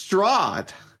Curse of Strahd.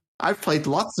 I've played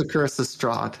lots of Curse of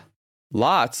Strahd.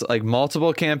 Lots? Like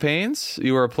multiple campaigns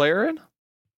you were a player in?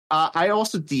 I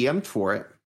also DM'd for it.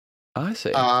 I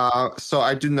see. So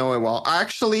I do know it well.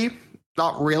 Actually,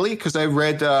 not really, because I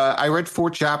read 4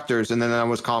 chapters and then I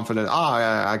was confident.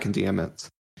 I can DM it,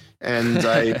 and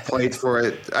I played for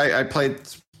it. I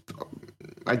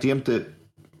DM'd it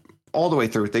all the way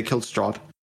through. They killed Strahd.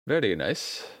 Very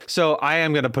nice. So I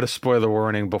am going to put a spoiler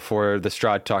warning before the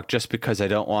Strahd talk, just because I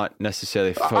don't want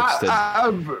necessarily folks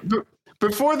to.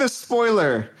 Before the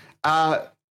spoiler,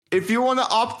 if you want to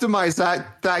optimize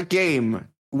that game,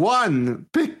 1,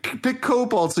 pick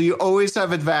Kobold so you always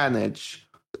have advantage,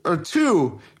 or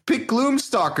 2, pick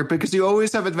Gloomstalker because you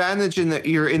always have advantage in that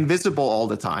you're invisible all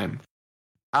the time.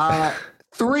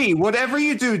 3, whatever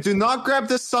you do not grab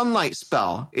the sunlight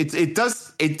spell. It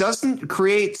doesn't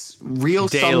create real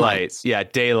daylight. sunlight. Yeah,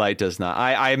 daylight does not.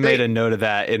 I made a note of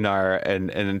that in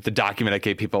the document I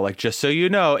gave people. Like, just so you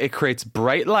know, it creates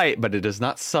bright light, but it is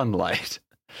not sunlight.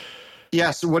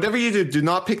 Yes, whatever you do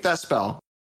not pick that spell.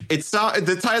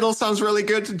 The title sounds really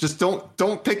good. Just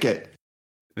don't pick it.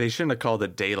 They shouldn't have called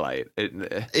it daylight.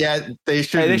 Yeah, they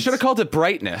should. They should have called it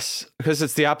brightness, because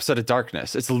it's the opposite of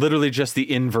darkness. It's literally just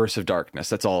the inverse of darkness.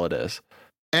 That's all it is.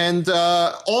 And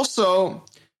also,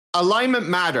 alignment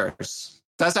matters.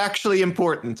 That's actually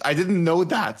important. I didn't know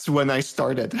that when I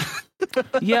started.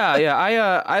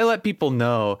 Yeah. I let people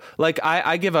know. Like,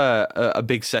 I give a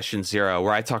big session 0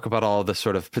 where I talk about all the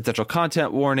sort of potential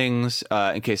content warnings,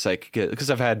 in case, like, because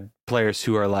I've had players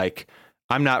who are like,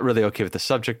 I'm not really okay with the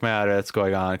subject matter that's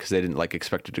going on because they didn't like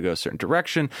expect it to go a certain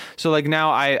direction. So like now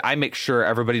I make sure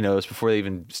everybody knows before they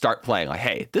even start playing, like,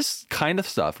 hey, this kind of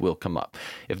stuff will come up.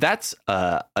 If that's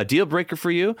a deal breaker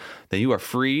for you, then you are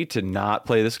free to not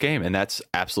play this game, and that's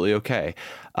absolutely okay.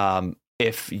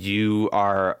 If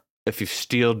you've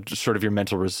steeled sort of your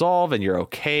mental resolve and you're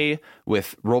okay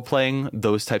with role playing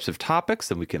those types of topics,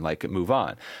 then we can like move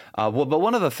on. But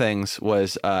one of the things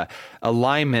was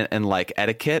alignment and like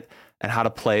etiquette and how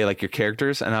to play like your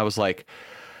characters. And I was like,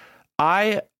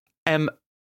 I am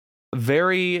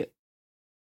very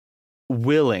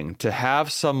willing to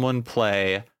have someone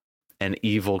play an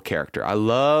evil character. I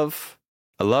love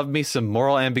me some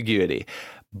moral ambiguity,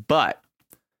 but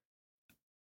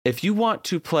if you want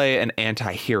to play an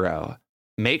anti-hero,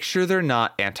 make sure they're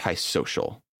not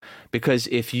antisocial, because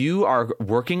if you are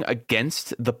working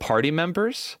against the party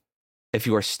members, if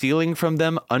you are stealing from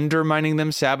them, undermining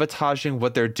them, sabotaging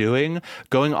what they're doing,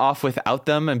 going off without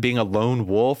them and being a lone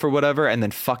wolf or whatever, and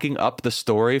then fucking up the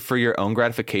story for your own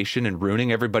gratification and ruining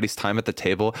everybody's time at the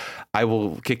table, I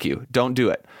will kick you. Don't do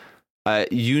it.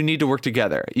 You need to work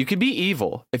together. You can be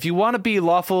evil. If you want to be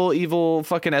lawful, evil,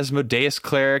 fucking Asmodeus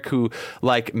cleric who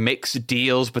like makes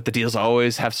deals, but the deals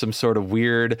always have some sort of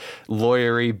weird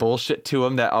lawyery bullshit to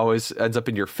them that always ends up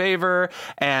in your favor,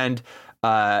 and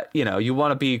you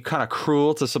want to be kind of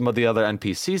cruel to some of the other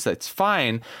NPCs, that's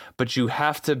fine, but you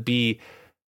have to be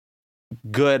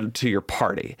good to your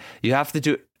party. You have to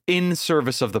do it in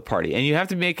service of the party, and you have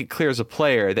to make it clear as a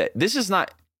player that this is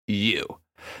not you.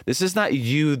 This is not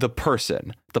you, the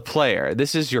person, the player.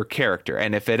 This is your character.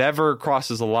 And if it ever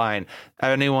crosses a line,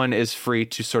 anyone is free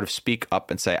to sort of speak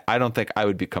up and say, I don't think I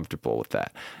would be comfortable with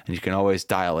that. And you can always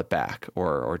dial it back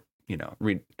or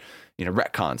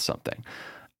retcon something.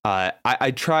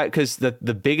 I try, because the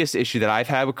biggest issue that I've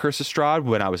had with Curse of Strahd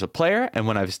when I was a player and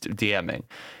when I was DMing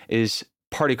is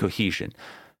party cohesion.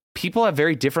 People have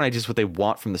very different ideas what they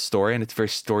want from the story, and it's very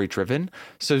story driven.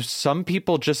 So some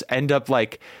people just end up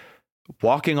like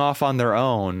walking off on their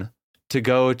own to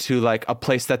go to like a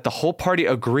place that the whole party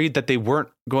agreed that they weren't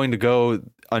going to go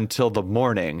until the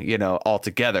morning, all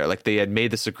together. Like they had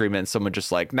made this agreement and someone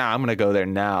just like, nah, I'm going to go there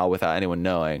now without anyone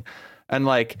knowing. And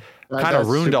like kind of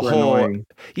ruined a whole, annoying.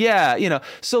 Yeah.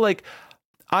 So like,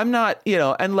 I'm not,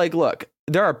 and like, look,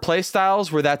 there are play styles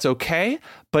where that's okay.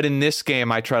 But in this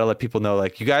game, I try to let people know,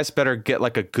 like, you guys better get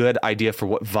like a good idea for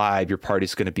what vibe your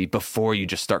party's going to be before you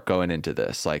just start going into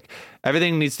this. Like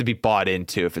everything needs to be bought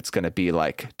into if it's going to be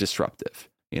like disruptive,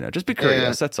 just be curious.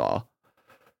 Yeah. That's all.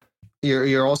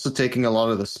 You're also taking a lot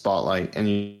of the spotlight, and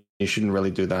you shouldn't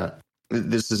really do that.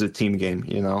 This is a team game,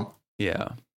 Yeah.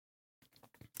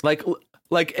 Like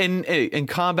in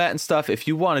combat and stuff, if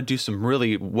you want to do some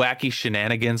really wacky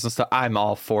shenanigans and stuff, I'm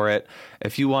all for it.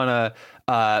 If you want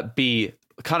to be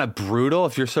kind of brutal,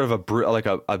 if you're sort of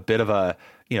a bit of a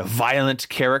violent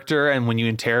character, and when you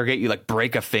interrogate you like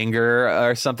break a finger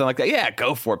or something like that, yeah,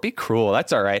 go for it. Be cruel.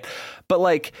 That's all right. But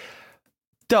like,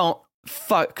 don't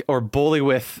fuck or bully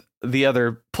with the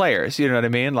other players. You know what I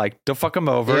mean? Like, don't fuck them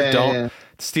over. Don't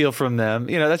steal from them.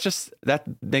 That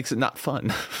makes it not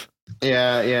fun.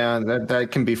 Yeah, that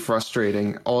can be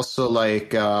frustrating. Also,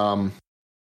 like, it's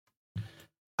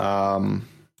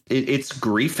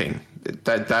griefing.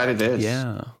 That it is.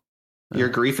 Yeah. You're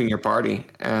griefing your party,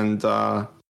 and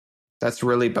that's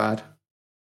really bad.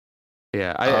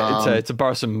 Yeah, it's to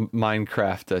borrow some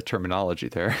Minecraft terminology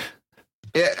there.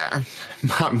 Yeah,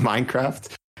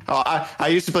 Minecraft. Oh, I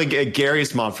used to play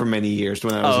Gary's Mod for many years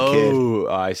when I was a kid. Oh,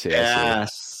 I see.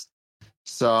 Yes.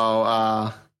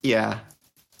 So, yeah.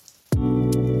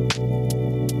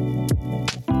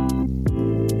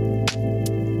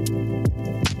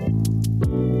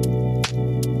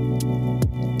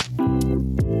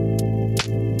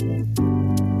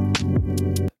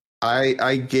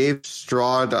 I gave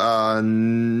Strahd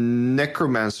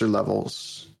Necromancer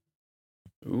levels.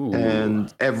 Ooh.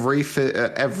 And every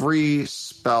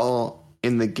spell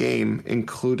in the game,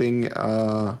 including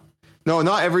no,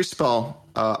 not every spell,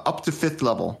 up to 5th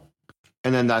level,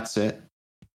 and then that's it.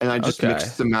 And I just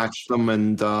mixed and matched them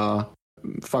and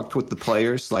fucked with the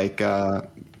players. Like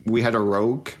we had a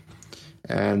rogue,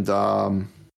 and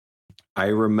I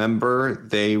remember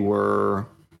they were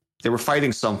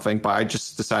fighting something, but I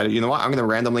just decided, you know what, I'm going to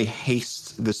randomly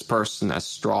haste this person as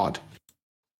Strahd.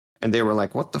 And they were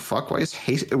like, what the fuck? Why is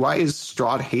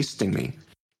Strahd hasting me?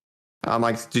 I'm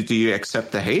like, do you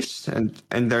accept the haste? And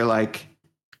they're like,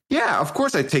 yeah, of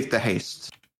course I take the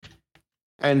haste.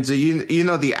 And you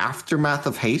know the aftermath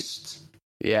of haste?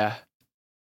 Yeah.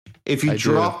 If you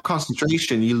drop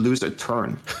concentration, you lose a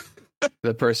turn.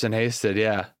 The person hasted,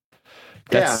 yeah.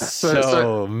 That's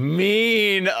so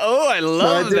mean. Oh, I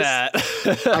love that.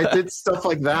 I did stuff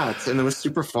like that, and it was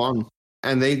super fun.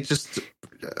 And they just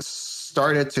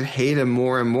started to hate him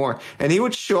more and more. And he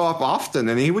would show up often,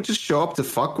 and he would just show up to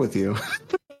fuck with you.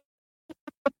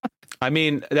 I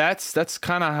mean, that's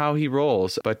kind of how he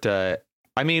rolls. But I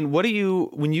mean,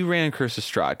 when you ran Curse of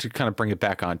Strahd, to kind of bring it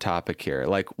back on topic here,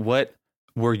 like what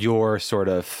were your sort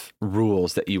of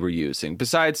rules that you were using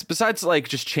besides like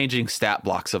just changing stat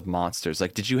blocks of monsters?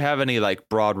 Like, did you have any like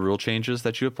broad rule changes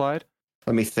that you applied?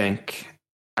 Let me think.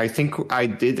 I think I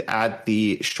did add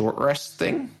the short rest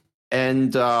thing,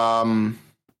 and I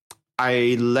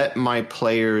let my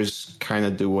players kind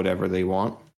of do whatever they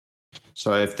want.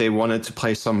 So if they wanted to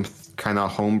play some kind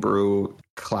of homebrew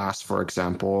class, for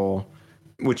example,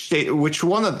 three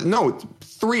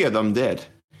of them did.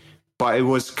 But it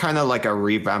was kind of like a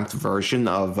revamped version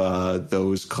of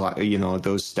those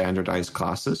standardized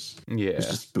classes. Yeah, it's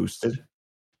just boosted.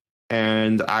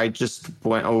 And I just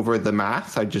went over the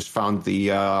math. I just found the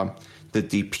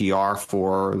DPR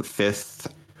for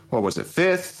 5th. What was it?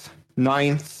 5th,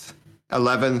 9th,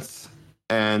 11th,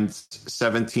 and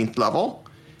 17th level,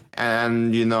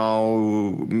 and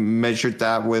measured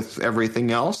that with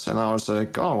everything else. And I was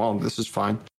like, oh well, this is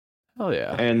fine. Oh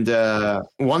yeah. And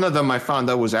one of them I found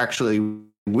that was actually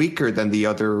weaker than the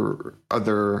other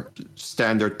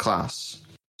standard class.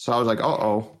 So I was like,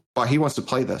 oh, but he wants to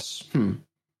play this.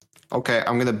 Okay,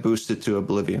 I'm gonna boost it to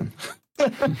Oblivion.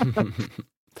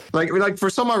 like for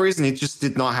some odd reason, he just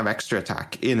did not have extra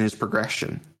attack in his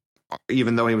progression.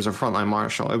 even though he was a frontline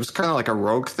marshal. It was kind of like a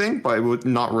rogue thing, but it would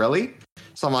not really.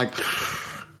 So I'm like,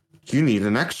 you need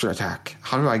an extra attack.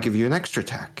 How do I give you an extra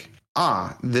attack?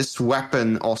 This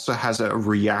weapon also has a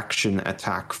reaction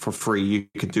attack for free. You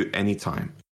can do it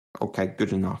anytime. Okay,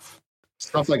 good enough.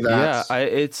 Stuff like that. Yeah,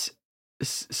 it's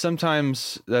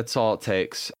sometimes that's all it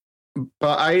takes.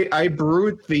 But I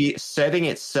brewed the setting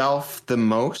itself the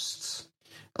most.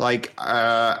 Like,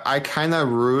 I kind of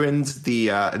ruined the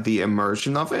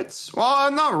immersion of it.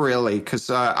 Well, not really, because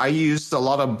I used a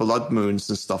lot of blood moons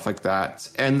and stuff like that,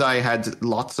 and I had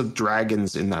lots of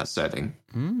dragons in that setting.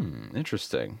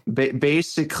 Interesting.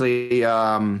 Basically,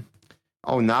 now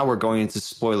we're going into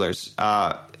spoilers.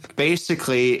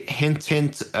 Basically,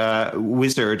 hint,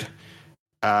 wizard.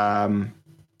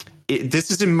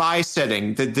 This is in my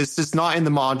setting. This is not in the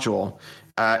module.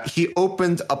 He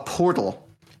opened a portal.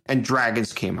 And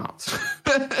dragons came out.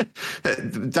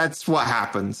 That's what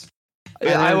happens.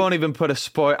 I won't even put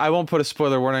I won't put a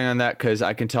spoiler warning on that because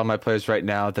I can tell my players right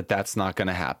now that that's not going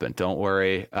to happen. Don't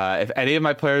worry. If any of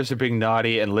my players are being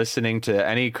naughty and listening to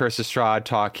any Curse of Strahd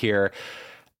talk here,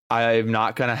 I'm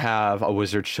not going to have a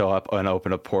wizard show up and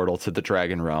open a portal to the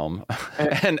Dragon Realm,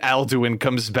 and Alduin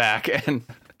comes back and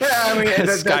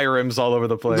Skyrim's all over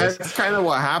the place. That's kind of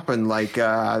what happened. Like,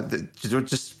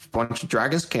 just bunch of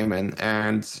dragons came in,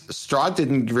 and Strahd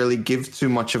didn't really give too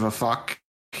much of a fuck.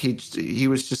 He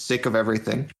was just sick of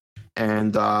everything,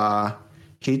 and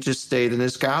he just stayed in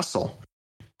his castle.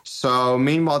 So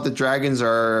meanwhile, the dragons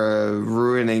are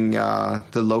ruining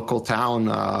the local town,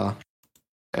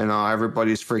 and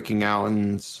everybody's freaking out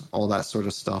and all that sort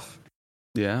of stuff.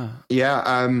 Yeah.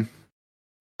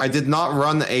 I did not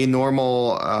run a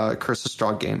normal Curse of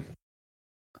Strahd game.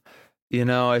 You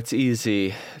know, it's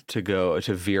easy to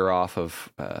veer off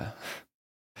of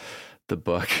the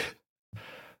book.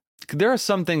 There are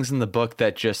some things in the book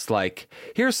that just like,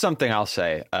 here's something I'll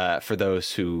say for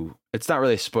those who, it's not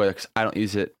really a spoiler because I don't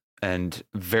use it and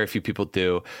very few people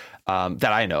do that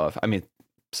I know of. I mean,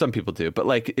 some people do, but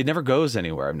like it never goes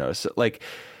anywhere. I've noticed it. Like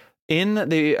in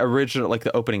the original, like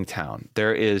the opening town,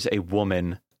 there is a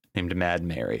woman named Mad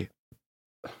Mary,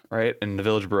 right? In the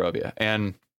village of Barovia.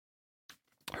 And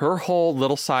her whole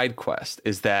little side quest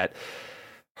is that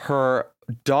her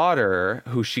daughter,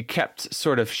 who she kept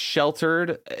sort of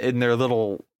sheltered in their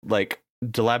little like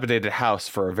dilapidated house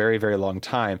for a very, very long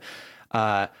time,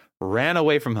 ran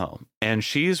away from home. And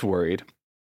she's worried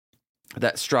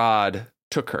that Strahd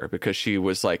took her because she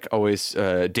was like always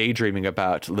daydreaming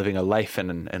about living a life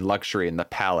in luxury in the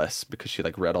palace because she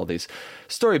like read all these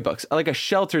storybooks, like a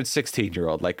sheltered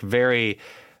 16-year-old, like very,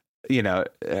 you know,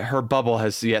 her bubble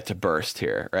has yet to burst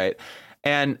here, right?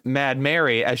 And Mad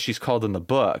Mary, as she's called in the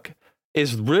book,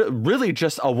 is really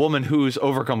just a woman who's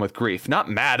overcome with grief, not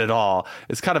mad at all.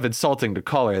 It's kind of insulting to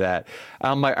call her that.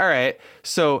 I'm like, all right,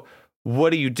 so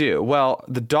what do? Well,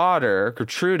 the daughter,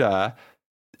 Gertruda,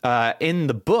 in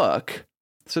the book,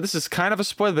 so this is kind of a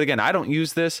spoiler, but again, I don't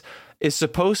use this, is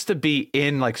supposed to be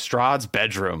in like Strahd's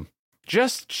bedroom,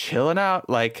 just chilling out,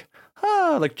 like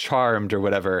charmed or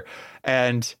whatever,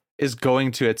 and is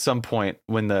going to, at some point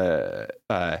when the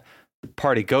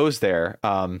party goes there,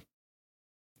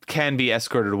 can be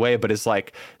escorted away, but is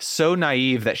like so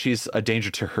naive that she's a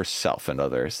danger to herself and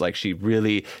others. Like she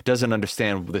really doesn't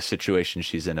understand the situation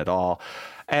she's in at all.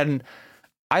 And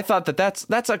I thought that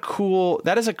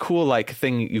is a cool like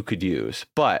thing you could use.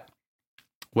 But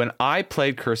when I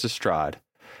played Curse of Strahd,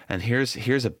 and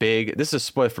here's a big, this is a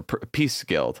spoiler for Peace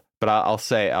Guild, but I'll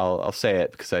say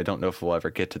it because I don't know if we'll ever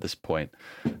get to this point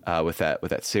with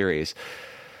that series.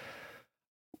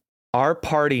 Our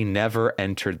party never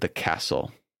entered the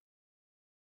castle.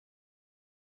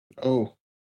 Oh,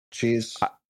 jeez.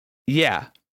 Yeah.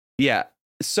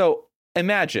 So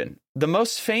imagine the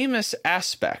most famous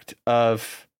aspect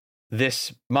of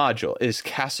this module is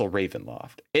Castle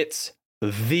Ravenloft. It's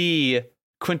the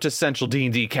quintessential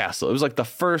D&D castle. It was like the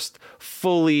first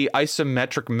fully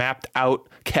isometric mapped out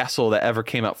castle that ever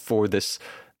came out for this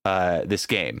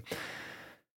game,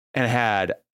 and it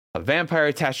had a vampire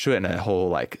attached to it and a whole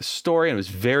like story, and it was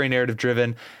very narrative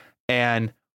driven.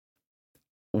 And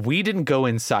we didn't go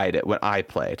inside it when I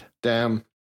played. Damn.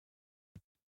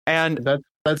 And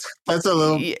that's a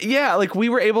little, yeah, like we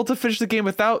were able to finish the game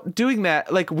without doing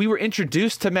that. Like we were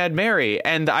introduced to Mad Mary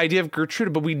and the idea of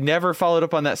Gertruda, but we never followed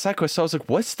up on that side quest. So I was like,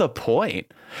 what's the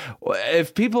point?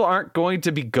 If people aren't going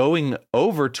to be going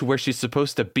over to where she's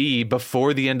supposed to be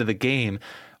before the end of the game,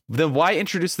 then why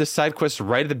introduce this side quest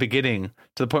right at the beginning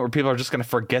to the point where people are just going to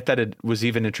forget that it was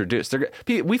even introduced?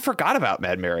 We forgot about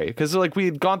Mad Mary because like we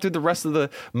had gone through the rest of the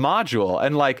module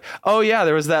and like, oh yeah,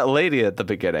 there was that lady at the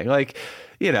beginning. Like,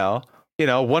 you know,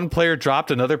 one player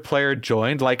dropped, another player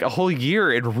joined. Like a whole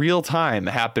year in real time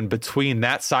happened between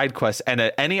that side quest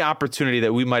and any opportunity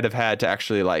that we might have had to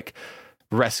actually like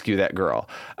rescue that girl.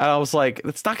 And I was like,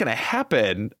 that's not going to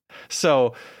happen.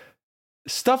 So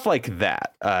stuff like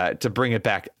that, to bring it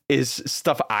back, is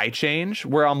stuff I change,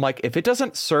 where I'm like, if it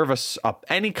doesn't serve us up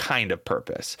any kind of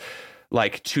purpose,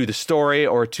 like to the story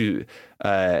or to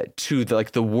the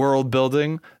like the world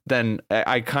building, then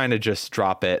I kind of just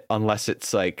drop it, unless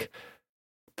it's like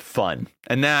fun.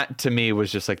 And that to me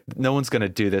was just like, no one's gonna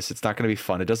do this, it's not gonna be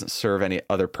fun, it doesn't serve any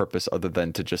other purpose other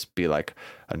than to just be like,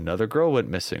 another girl went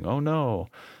missing, oh no.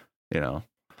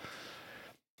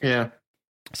 Yeah.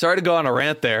 Sorry to go on a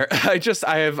rant there.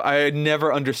 I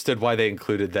never understood why they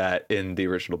included that in the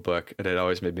original book, and it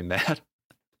always made me mad.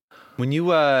 When you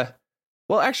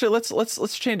well, actually,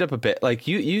 let's change up a bit. Like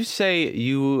you say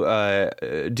you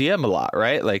DM a lot,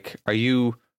 right? Like, are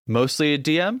you mostly a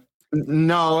DM?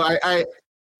 No,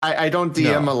 I don't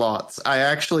DM a lot. I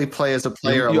actually play as a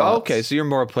player a lot. Okay, so you're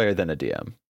more a player than a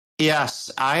DM. Yes,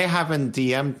 I haven't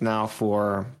DM'd now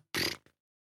for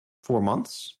 4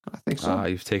 months, I think so.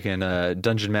 You've taken a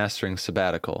dungeon mastering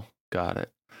sabbatical. Got it.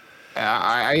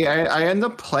 I end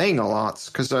up playing a lot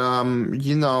because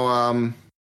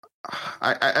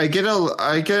I get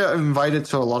invited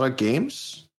to a lot of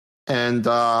games, and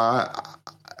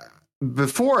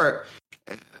before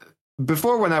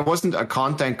when I wasn't a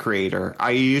content creator, I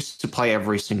used to play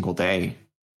every single day.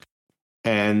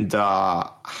 And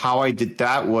how I did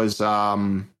that was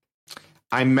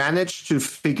I managed to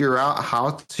figure out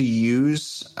how to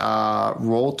use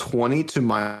Roll20 to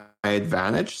my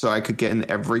advantage, so I could get in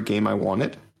every game I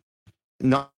wanted.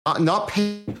 Not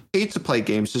paid to play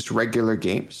games, just regular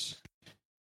games.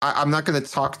 I'm not going to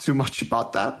talk too much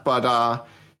about that, but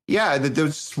yeah, there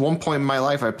was one point in my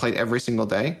life I played every single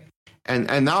day, and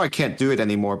now I can't do it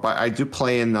anymore. But I do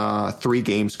play in 3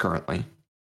 games currently.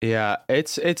 Yeah,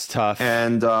 it's tough,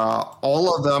 and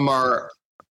all of them are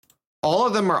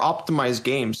optimized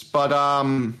games. But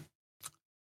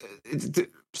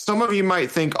some of you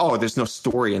might think, oh, there's no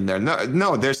story in there.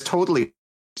 No, there's totally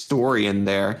story in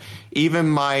there. Even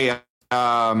my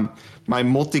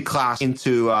multi-class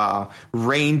into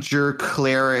ranger,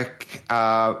 cleric,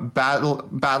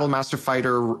 battle master,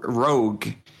 fighter, rogue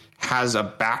has a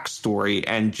backstory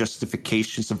and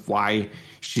justifications of why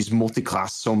she's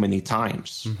multi-class so many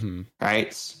times. Mm-hmm.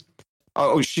 Right?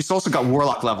 Oh, she's also got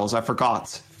warlock levels. I forgot.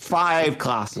 5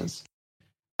 classes.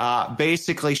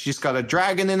 Basically, she's got a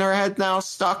dragon in her head now,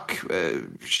 stuck.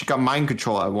 She got mind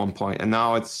control at one point, and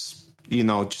now it's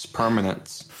just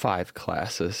permanent. 5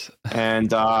 classes.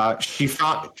 And she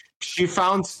went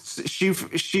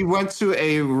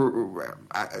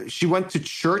to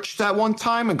church that one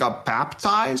time and got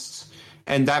baptized,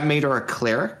 and that made her a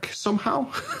cleric somehow.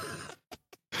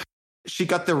 She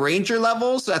got the ranger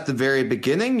levels at the very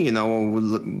beginning,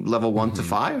 level 1 to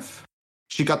 5.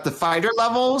 She got the fighter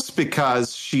levels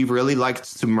because she really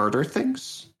liked to murder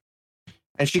things.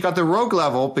 And she got the rogue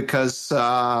level because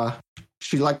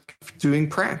she liked doing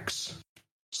pranks.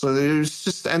 So they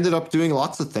just ended up doing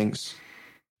lots of things.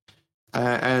 We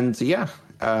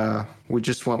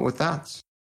just went with that.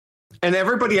 And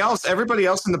everybody else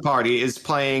in the party is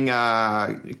playing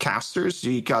casters.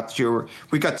 We got 2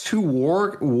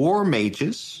 war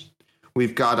mages.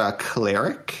 We've got a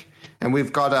cleric, and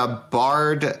we've got a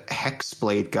bard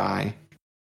hexblade guy.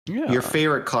 Yeah. Your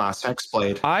favorite class,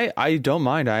 hexblade. I don't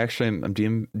mind. I'm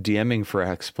DMing for a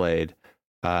hexblade.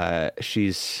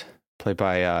 She's played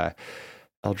by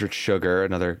Eldritch Sugar,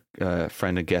 another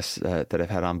friend and guest that I've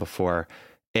had on before,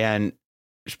 and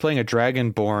she's playing a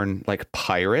dragonborn like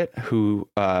pirate who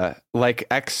like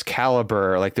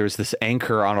Excalibur, like there's this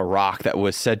anchor on a rock that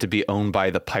was said to be owned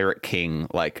by the Pirate King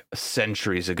like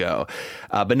centuries ago,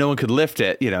 but no one could lift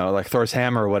it, like Thor's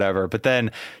hammer or whatever. But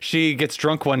then she gets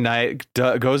drunk one night,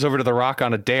 goes over to the rock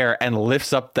on a dare and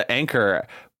lifts up the anchor,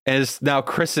 and is now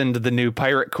christened the new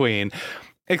Pirate Queen.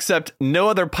 Except no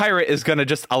other pirate is going to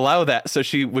just allow that. So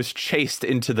she was chased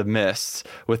into the mists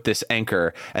with this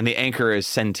anchor, and the anchor is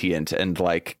sentient and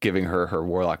like giving her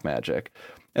warlock magic.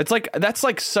 That's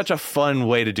like such a fun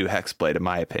way to do hexblade, in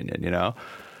my opinion,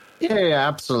 Yeah,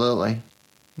 absolutely.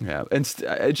 Yeah. And it's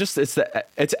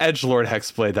edgelord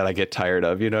hexblade that I get tired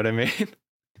of. You know what I mean?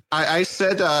 I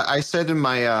said in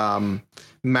my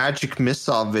magic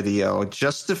missile video,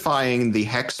 justifying the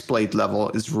hexblade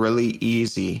level is really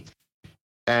easy.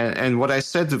 And what I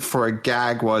said for a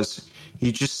gag was,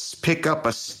 you just pick up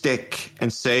a stick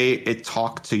and say it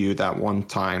talked to you that one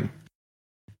time.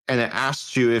 And it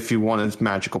asked you if you wanted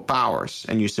magical powers.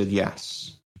 And you said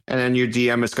yes. And then your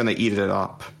DM is going to eat it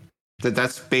up.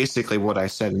 That's basically what I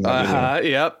said in the video.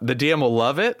 Yep. The DM will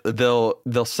love it.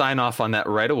 They'll sign off on that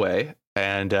right away,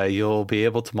 and you'll be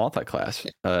able to multi-class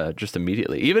just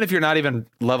immediately. Even if you're not even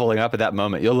leveling up at that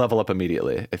moment, you'll level up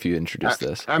immediately if you introduce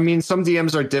this. I mean, some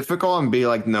DMs are difficult and be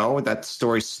like, no, that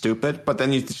story's stupid. But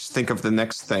then you just think of the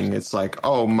next thing. It's like,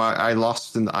 oh, I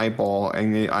lost an eyeball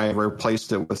and I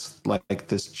replaced it with like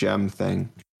this gem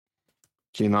thing.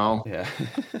 You know? Yeah.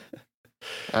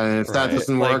 And if that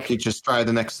doesn't work, you just try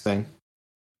the next thing.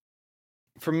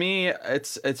 For me,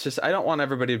 it's just I don't want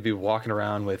everybody to be walking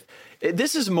around with.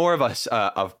 This is more of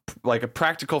a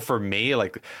practical for me.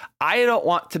 Like, I don't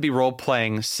want to be role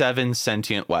playing 7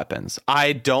 sentient weapons.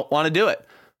 I don't want to do it.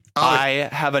 I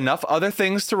have enough other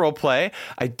things to role play.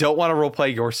 I don't want to role play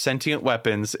your sentient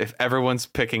weapons if everyone's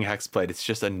picking Hexblade. It's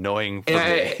just annoying for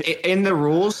me. In the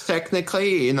rules,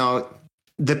 technically, you know,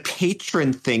 the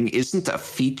patron thing isn't a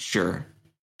feature.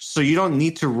 So you don't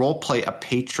need to roleplay a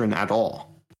patron at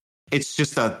all. It's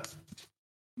just a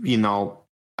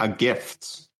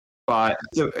gift. But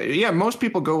yeah, most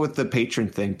people go with the patron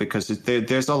thing because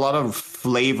there's a lot of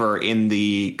flavor in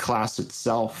the class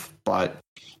itself. But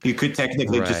you could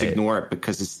technically just ignore it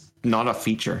because it's not a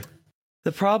feature.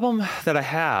 The problem that I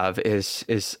have is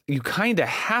you kind of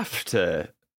have to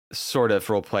sort of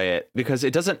roleplay it because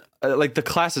it doesn't like the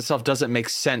class itself doesn't make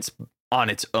sense on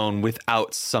its own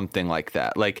without something like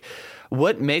that. Like,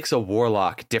 what makes a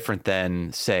warlock different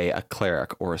than, say, a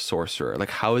cleric or a sorcerer? Like,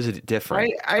 how is it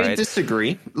different? I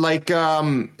disagree. Like,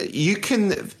 you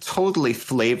can totally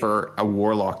flavor a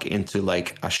warlock into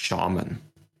like a shaman.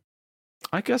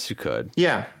 I guess you could.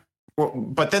 Yeah, well,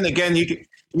 but then again, you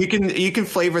can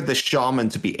flavor the shaman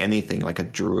to be anything, like a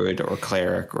druid or a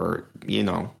cleric, or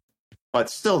But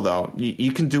still, though,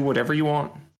 you can do whatever you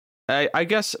want. I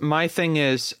guess my thing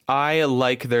is I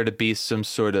like there to be some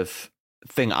sort of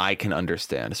thing I can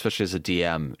understand, especially as a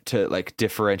DM, to like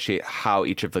differentiate how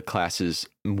each of the classes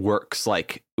works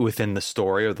like within the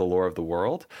story or the lore of the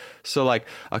world. So like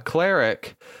a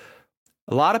cleric,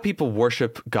 a lot of people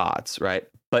worship gods, right?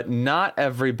 But not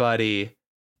everybody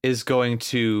is going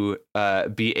to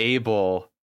be able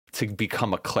to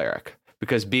become a cleric,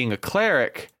 because being a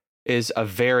cleric is a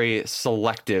very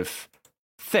selective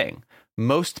thing.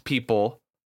 Most people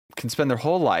can spend their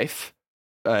whole life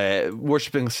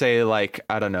worshiping, say, like,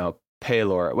 I don't know,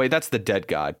 Pelor. Wait, that's the dead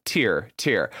god. Tyr.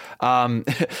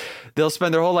 They'll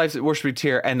spend their whole life worshiping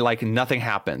Tyr and like nothing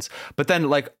happens. But then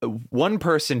like one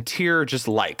person Tyr just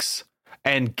likes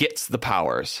and gets the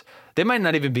powers. They might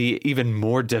not even be even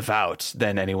more devout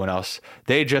than anyone else.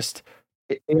 They just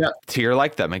Tyr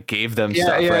liked them and gave them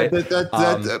stuff,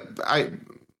 right?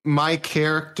 My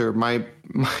character, my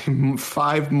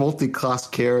 5 multi-class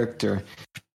character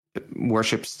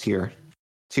worships Tyr.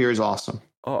 Tyr is awesome.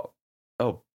 Oh,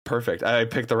 perfect. I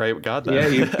picked the right god then. Yeah,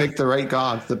 you picked the right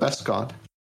god, the best god.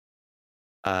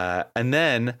 And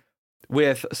then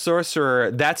with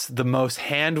sorcerer, that's the most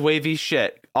hand-wavy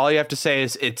shit. All you have to say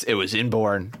is it was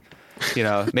inborn.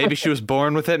 Maybe she was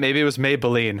born with it. Maybe it was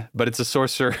Maybelline, but it's a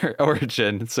sorcerer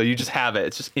origin. So you just have it.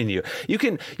 It's just in you.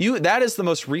 That is the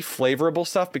most reflavorable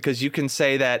stuff, because you can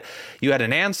say that you had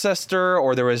an ancestor,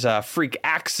 or there was a freak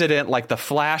accident like the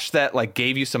Flash that like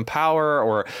gave you some power,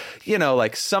 or,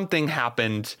 like something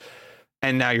happened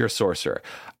and now you're a sorcerer.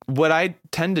 What I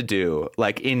tend to do,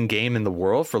 like in game in the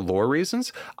world for lore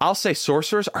reasons, I'll say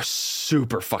sorcerers are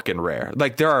super fucking rare.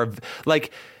 Like there are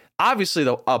like, obviously,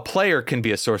 though, a player can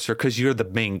be a sorcerer because you're the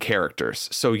main characters.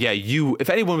 So, yeah, if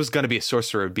anyone was going to be a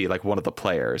sorcerer, it would be like one of the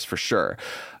players for sure.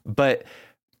 But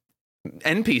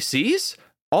NPCs,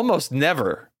 almost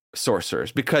never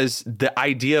sorcerers, because the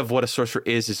idea of what a sorcerer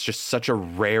is just such a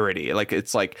rarity. Like,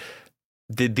 it's like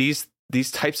these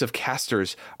types of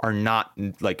casters are not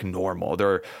like normal.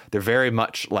 They're very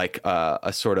much like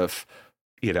a sort of,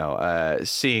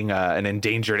 seeing an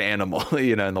endangered animal,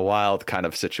 in the wild kind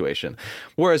of situation.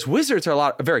 Whereas wizards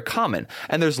are very common.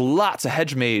 And there's lots of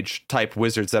hedge mage type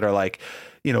wizards that are like,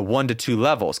 1 to 2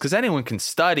 levels, because anyone can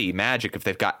study magic if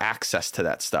they've got access to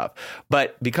that stuff.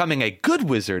 But becoming a good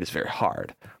wizard is very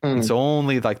hard. And so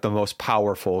only like the most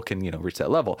powerful can, reach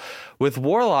that level. With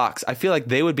warlocks, I feel like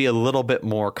they would be a little bit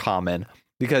more common,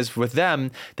 because with them,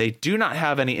 they do not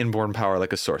have any inborn power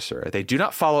like a sorcerer. They do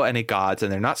not follow any gods,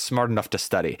 and they're not smart enough to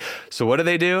study. So what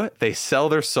do? They sell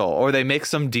their soul, or they make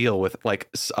some deal with like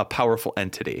a powerful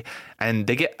entity, and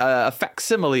they get a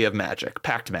facsimile of magic,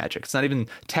 pact magic. It's not even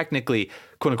technically,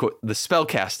 quote unquote, the spell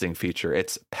casting feature.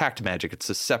 It's pact magic. It's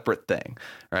a separate thing,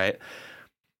 right?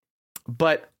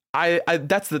 But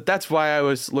that's why I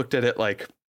was looked at it like,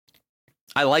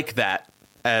 I like that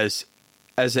as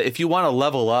if you want to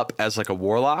level up as like a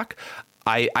warlock,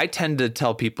 I tend to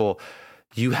tell people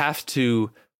you have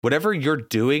to, whatever you're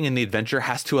doing in the adventure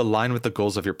has to align with the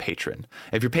goals of your patron.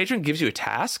 If your patron gives you a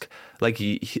task, like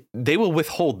they will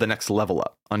withhold the next level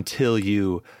up until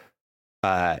you,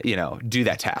 do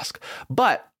that task.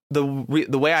 But the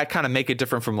way I kind of make it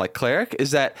different from like cleric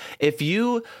is that if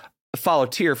you follow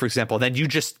Tyr, for example, then you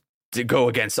just go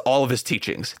against all of his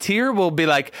teachings. Tyr will be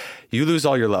like, you lose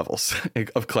all your levels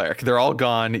of cleric. They're all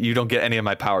gone. You don't get any of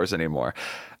my powers anymore.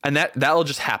 And that'll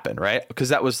just happen, right? Because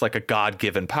that was like a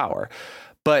God-given power.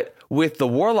 But with the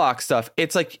warlock stuff,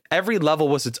 it's like every level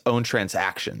was its own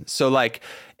transaction. So like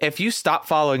if you stop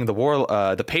following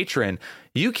the patron,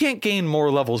 you can't gain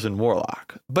more levels in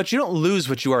warlock, but you don't lose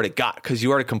what you already got because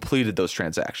you already completed those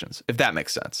transactions, if that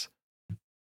makes sense.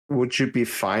 Would you be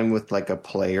fine with like a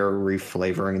player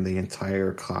reflavoring the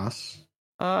entire class?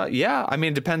 Yeah. I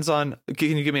mean, it depends on.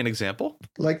 Can you give me an example?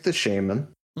 Like the shaman.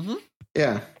 Mm-hmm.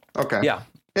 Yeah. Okay. Yeah.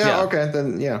 Yeah. Okay.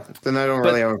 Then I don't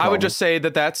really have a problem. I would just say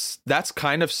that's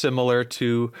kind of similar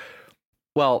to.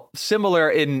 Well, similar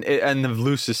in the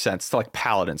loosest sense to like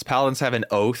paladins. Paladins have an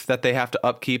oath that they have to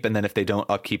upkeep, and then if they don't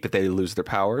upkeep it, they lose their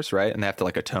powers, right? And they have to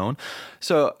like atone.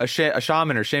 So a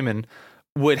shaman or shaman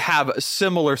would have a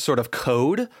similar sort of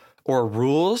code or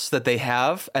rules that they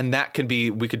have, and that can be,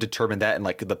 we could determine that in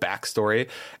like the backstory,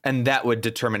 and that would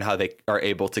determine how they are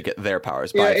able to get their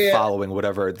powers by following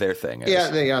whatever their thing is.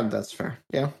 Yeah, that's fair.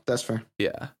 Yeah, that's fair.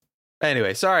 Yeah.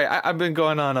 Anyway, sorry, I've been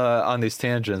going on these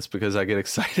tangents because I get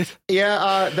excited.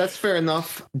 Yeah, that's fair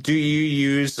enough. Do you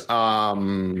use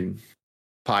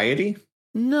piety?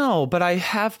 No, but I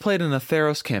have played in a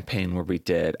Theros campaign where we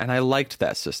did, and I liked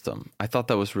that system. I thought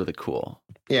that was really cool.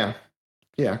 Yeah.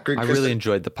 Good. I really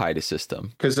enjoyed the piety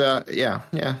system. Because, I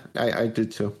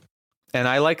did too. And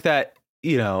I like that,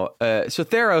 so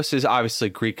Theros is obviously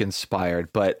Greek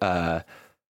inspired, but,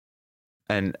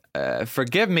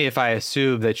 forgive me if I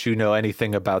assume that you know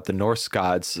anything about the Norse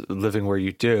gods living where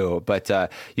you do,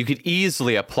 but you could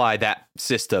easily apply that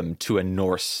system to a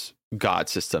Norse god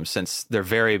system, since they're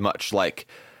very much like,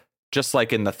 just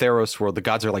like in the Theros world, the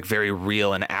gods are like very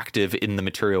real and active in the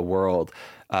material world.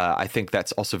 I think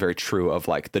that's also very true of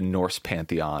like the Norse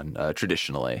pantheon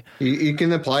traditionally. You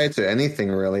can apply it to anything,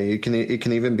 really. It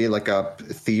can even be like a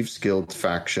Thieves Guild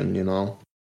faction, You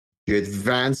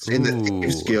advance in the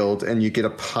Thieves Guild and you get a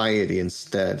piety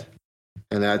instead.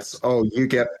 And that's, you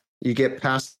get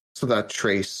past that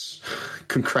trace.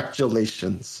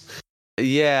 Congratulations.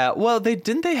 Yeah, well,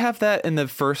 they have that in the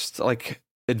first like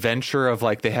adventure of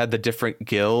like they had the different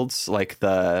guilds, like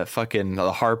the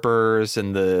Harpers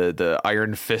and the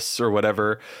Iron Fists or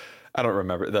whatever. I don't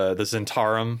remember the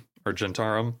Zentarum or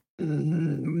Gentarum.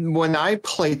 When I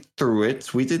played through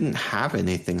it, we didn't have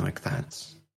anything like that.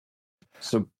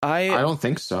 So I don't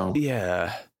think so.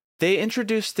 Yeah, they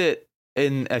introduced it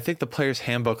in, I think, the player's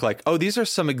handbook, like, these are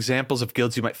some examples of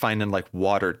guilds you might find in like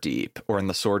Waterdeep or in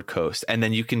the Sword Coast, and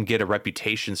then you can get a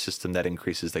reputation system that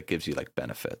increases, that gives you like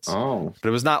benefits. But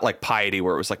it was not like piety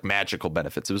where it was like magical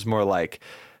benefits. It was more like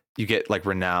you get like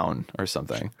renown or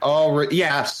something.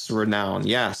 Yes, renown.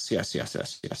 Yes.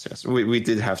 We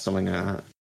did have something.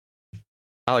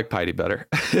 I like piety better.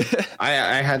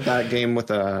 I had that game with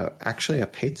actually a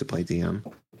pay to play DM.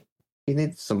 He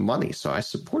needed some money, so I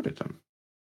supported him.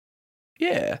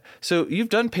 Yeah. So you've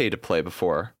done pay to play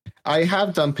before. I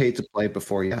have done pay to play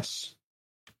before, yes.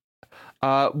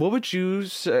 What would you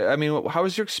say? I mean, how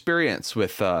was your experience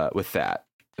with that,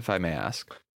 if I may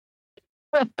ask?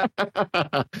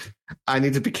 I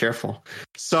need to be careful.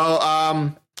 So,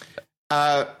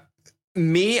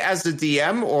 me as a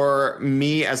DM or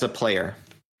me as a player?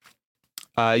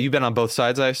 You've been on both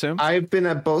sides, I assume? I've been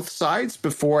at both sides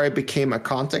before I became a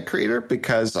content creator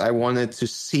because I wanted to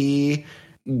see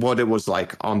what it was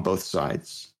like on both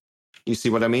sides. You see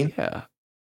what I mean?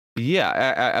 Yeah,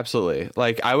 absolutely.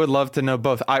 Like, I would love to know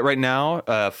both. Right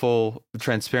now, full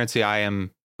transparency, I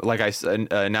am, like I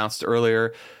announced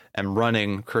earlier, am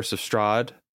running Curse of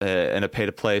Strahd in a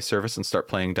pay-to-play service and Start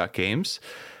Playing Games.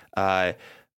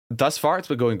 Thus far, it's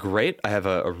been going great. I have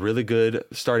a really good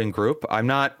starting group. I'm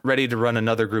not ready to run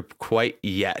another group quite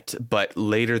yet, but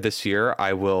later this year,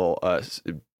 I will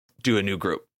do a new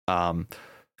group.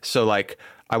 So like,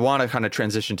 I want to kind of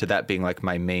transition to that being like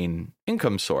my main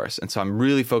income source. And so I'm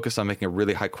really focused on making a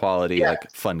really high quality,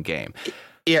 like fun game.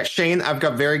 Yeah, Shane, I've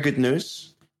got very good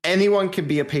news. Anyone can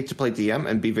be a pay to play DM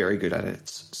and be very good at it.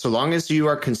 So long as you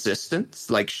are consistent,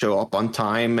 like show up on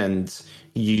time and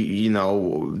you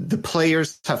know, the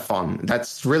players have fun.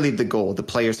 That's really the goal. The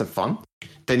players have fun.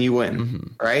 Then you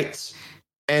win, right?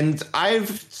 And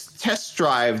I've test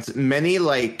drived many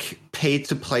like pay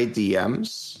to play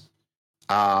DMs.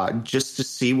 just to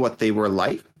see what they were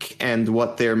like and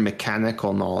what their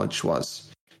mechanical knowledge was.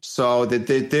 So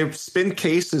there's been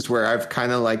cases where I've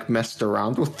kind of like messed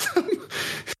around with them.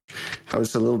 I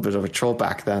was a little bit of a troll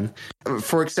back then.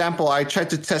 For example, I tried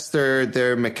to test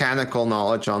their mechanical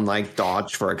knowledge on like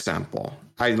dodge, for example.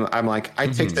 I'm like, I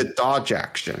take the dodge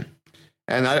action.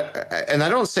 And I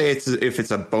don't say if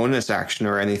it's a bonus action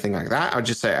or anything like that. I'll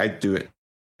just say I do it.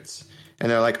 And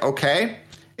they're like, okay,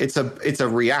 it's a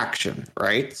reaction,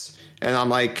 right? And I'm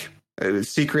like,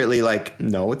 secretly like,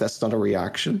 no, that's not a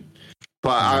reaction.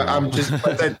 But I'm just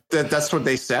that's what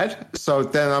they said. So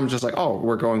then I'm just like, oh,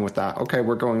 we're going with that. Okay,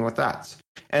 we're going with that.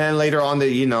 And then later on,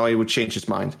 he would change his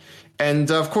mind.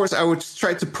 And of course, I would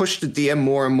try to push the DM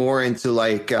more and more into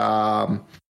like,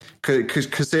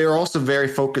 because they are also very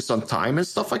focused on time and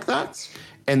stuff like that.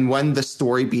 And when the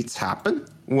story beats happen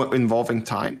involving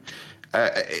time,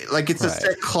 like it's a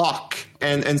set clock,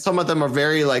 and some of them are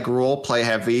very like role play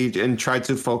heavy and try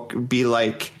to be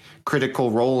like critical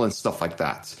role and stuff like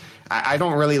that. I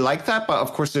don't really like that, but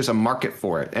of course there's a market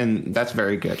for it, and that's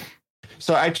very good.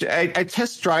 So I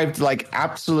test drived like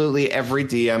absolutely every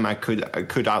DM I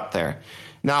could out there.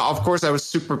 Now, of course, I was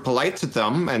super polite to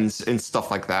them and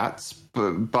stuff like that,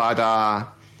 but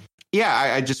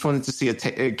I just wanted to see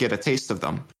get a taste of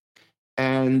them,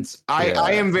 and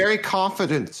I am very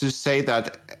confident to say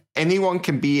that anyone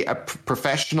can be a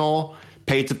professional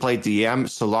pay-to-play DM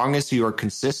so long as you are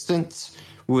consistent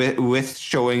with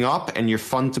showing up and you're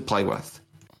fun to play with.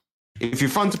 If you're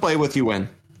fun to play with, you win.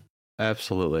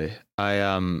 Absolutely.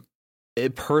 I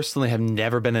personally have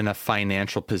never been in a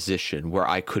financial position where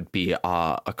I could be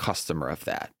a customer of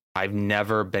that. I've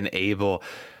never been able.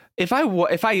 If I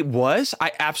was,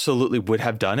 I absolutely would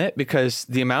have done it, because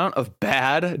the amount of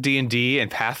bad D&D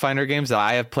and Pathfinder games that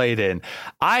I have played in,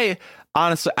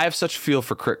 honestly, I have such feel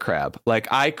for Crit Crab. Like,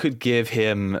 I could give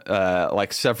him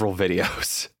like several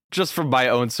videos just from my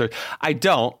own search. I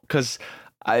don't, because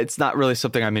it's not really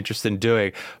something I'm interested in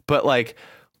doing. But like,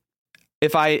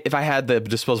 if I had the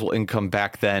disposable income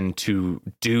back then to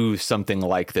do something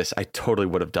like this, I totally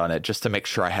would have done it, just to make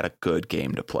sure I had a good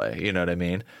game to play. You know what I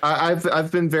mean?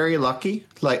 I've been very lucky.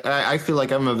 Like, I feel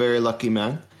like I'm a very lucky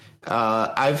man.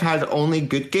 I've had only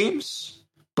good games.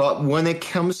 But when it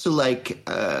comes to like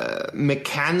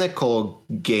mechanical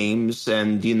games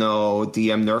and,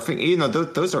 DM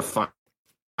nerfing, those are fine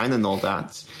and all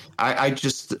that. I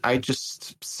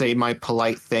just say my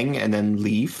polite thing and then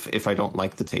leave if I don't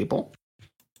like the table.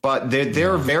 But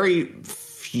there are very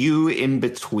few in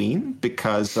between,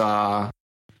 because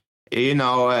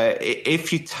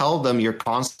if you tell them your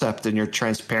concept and you're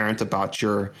transparent about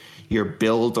your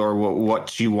build or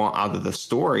what you want out of the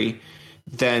story,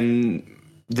 then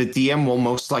the DM will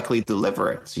most likely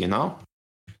deliver it,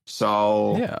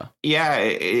 So yeah,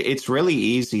 it's really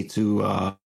easy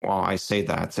to. I say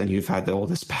that, and you've had all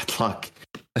this bad luck.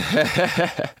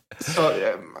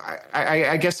 So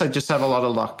I guess I just have a lot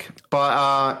of luck.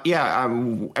 But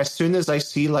as soon as I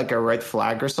see like a red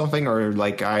flag or something, or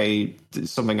like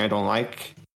something I don't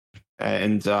like,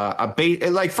 and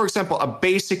like, for example, a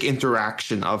basic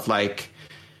interaction of like,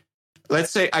 let's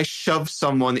say I shove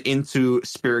someone into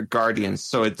Spirit Guardians,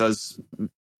 so it does,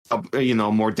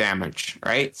 more damage,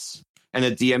 right? And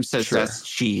the DM says that's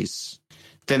cheese.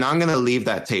 Then I'm gonna leave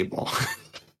that table.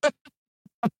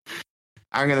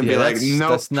 I'm gonna be like, no,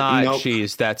 that's not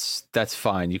cheese. That's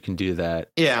fine. You can do that.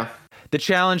 Yeah. The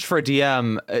challenge for a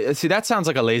DM, see, that sounds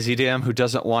like a lazy DM who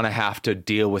doesn't want to have to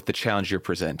deal with the challenge you're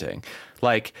presenting.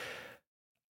 Like,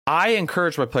 I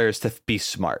encourage my players to be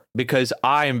smart, because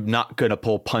I'm not going to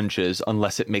pull punches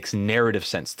unless it makes narrative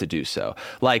sense to do so.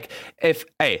 Like, if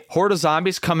a horde of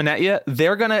zombies coming at you,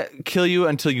 they're going to kill you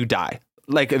until you die.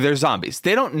 Like, they're zombies.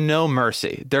 They don't know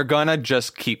mercy. They're going to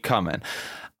just keep coming.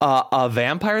 A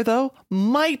vampire, though,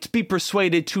 might be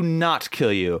persuaded to not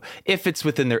kill you if it's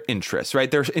within their interests, right?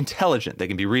 They're intelligent. They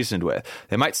can be reasoned with.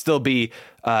 They might still be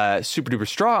super duper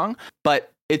strong,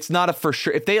 but it's not a for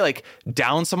sure. If they like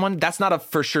down someone, that's not a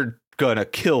for sure gonna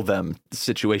kill them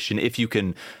situation. If you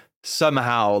can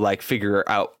somehow like figure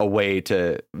out a way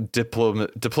to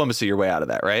diplomacy your way out of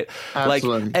that, right?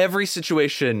 Absolutely. Like, every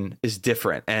situation is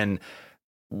different. And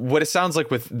what it sounds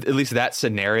like with at least that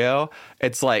scenario,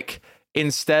 it's like,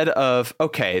 instead of,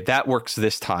 okay, that works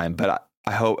this time, but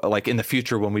I hope like in the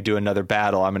future when we do another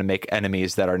battle, I'm going to make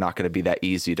enemies that are not going to be that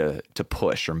easy to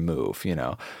push or move,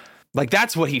 Like,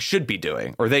 that's what he should be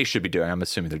doing, or they should be doing. I'm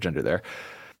assuming their gender there.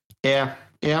 Yeah.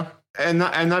 And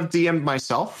I've DM'd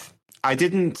myself. I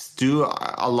didn't do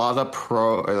a lot of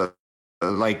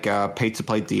pay to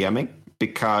play DMing,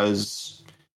 because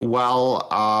Well,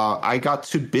 I got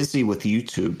too busy with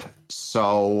YouTube,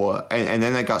 so and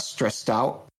then I got stressed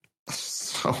out,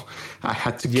 so I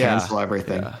had to cancel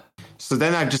everything. Yeah. So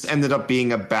then I just ended up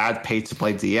being a bad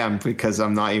pay-to-play DM because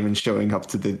I'm not even showing up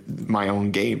to my own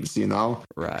games, you know?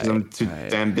 Right. Because I'm too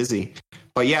damn busy.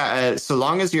 But yeah, so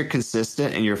long as you're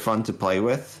consistent and you're fun to play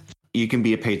with, you can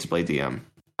be a pay-to-play DM.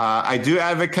 I do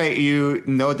advocate you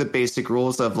know the basic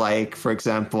rules of, like, for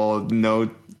example, know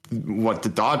what the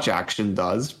dodge action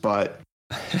does, but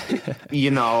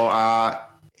you know,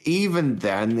 even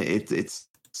then, it's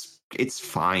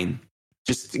fine.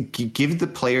 Just give the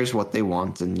players what they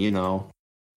want, and you know,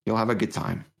 you'll have a good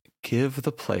time. Give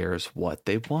the players what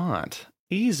they want.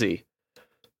 Easy.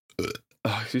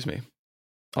 Oh, excuse me.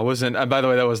 I wasn't. And by the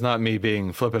way, that was not me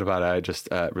being flippant about it. I just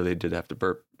really did have to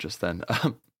burp just then.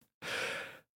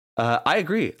 I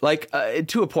agree. Like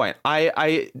to a point.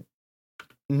 I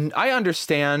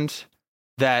understand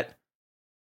that.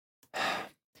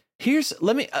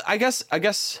 I guess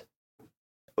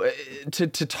to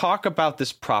talk about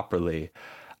this properly,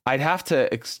 I'd have to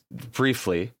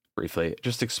briefly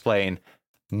just explain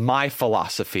my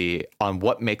philosophy on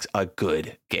what makes a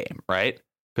good game, right?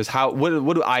 Because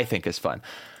what do I think is fun?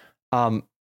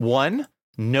 One,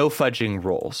 no fudging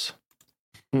rolls.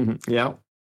 Mm-hmm. Yeah.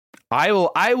 I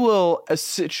will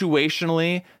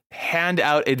situationally hand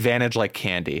out advantage like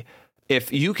candy.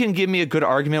 If you can give me a good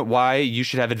argument why you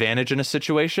should have advantage in a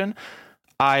situation,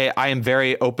 I am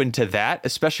very open to that,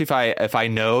 especially if I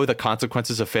know the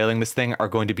consequences of failing this thing are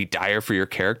going to be dire for your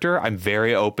character. I'm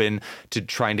very open to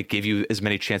trying to give you as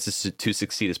many chances to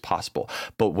succeed as possible.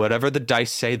 But whatever the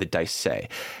dice say, the dice say.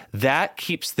 That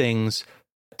keeps things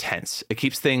tense. It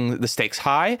keeps the stakes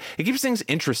high. It keeps things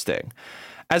interesting.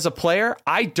 As a player,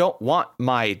 I don't want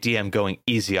my DM going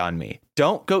easy on me.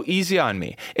 Don't go easy on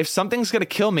me. If something's going to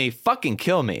kill me, fucking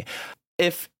kill me.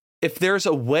 If there's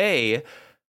a way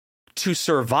to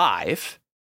survive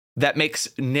that makes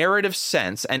narrative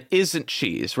sense and isn't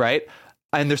cheese, right?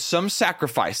 And there's some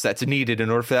sacrifice that's needed in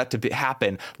order for that to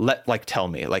happen. Tell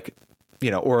me,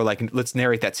 or let's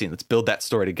narrate that scene. Let's build that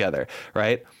story together,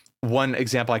 right? One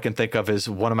example I can think of is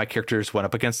one of my characters went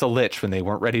up against a lich when they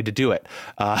weren't ready to do it.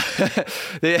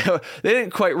 They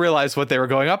didn't quite realize what they were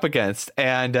going up against,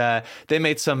 and they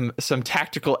made some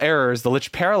tactical errors. The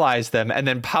lich paralyzed them, and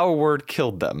then Power Word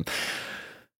killed them.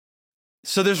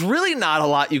 So there's really not a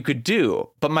lot you could do,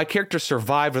 but my character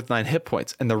survived with 9 hit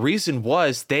points, and the reason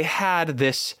was they had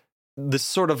this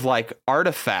sort of like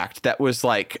artifact that was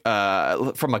like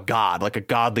from a god, like a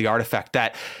godly artifact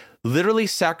that literally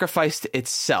sacrificed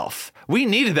itself. We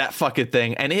needed that fucking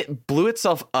thing, and it blew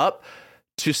itself up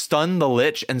to stun the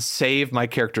lich and save my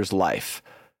character's life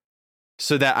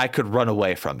so that I could run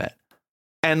away from it.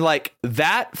 And like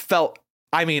that felt,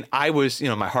 I mean, I was,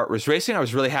 my heart was racing. I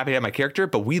was really happy to have my character,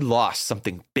 but we lost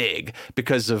something big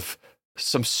because of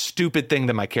some stupid thing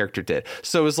that my character did.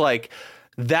 So it was like,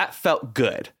 that felt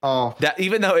good. Oh, that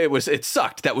even though it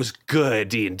sucked, that was good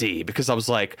D&D, because I was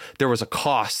like, there was a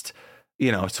cost,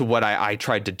 to what I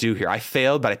tried to do here. I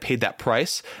failed, but I paid that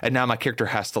price, and now my character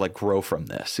has to like grow from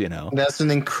this, That's an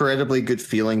incredibly good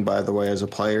feeling, by the way, as a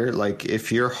player. Like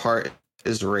if your heart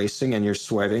is racing and you're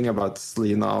sweating about,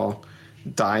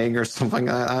 dying or something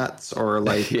like that, or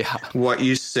like what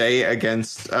you say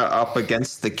up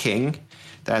against the king,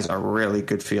 that's a really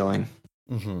good feeling.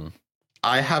 Mm-hmm.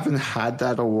 I haven't had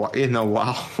that in a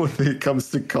while when it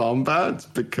comes to combat,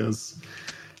 because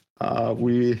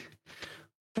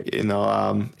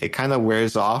it kind of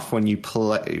wears off when you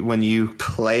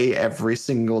play every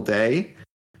single day.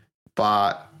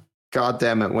 But God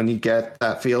damn it, when you get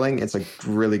that feeling, it's a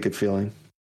really good feeling.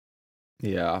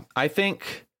 Yeah, I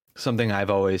think something I've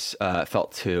always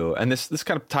felt too, and this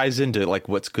kind of ties into like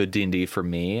what's good D&D for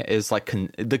me, is like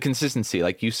the consistency.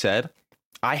 Like you said,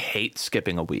 I hate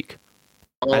skipping a week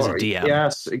as a DM.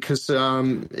 Yes, because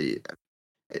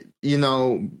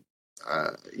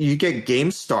you get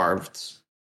game starved,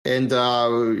 and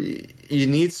you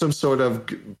need some sort of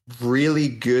really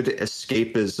good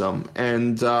escapism.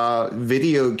 And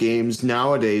video games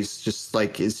nowadays just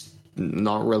like is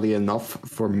not really enough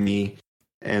for me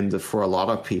and for a lot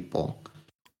of people.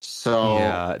 So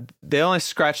yeah, they only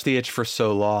scratch the itch for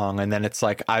so long, and then it's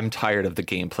like, I'm tired of the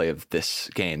gameplay of this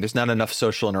game. There's not enough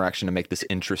social interaction to make this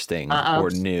interesting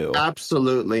or new.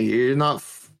 Absolutely, you're not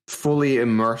fully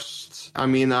immersed. I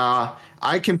mean, I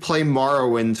can play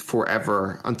Morrowind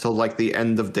forever until like the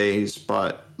end of days,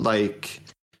 but like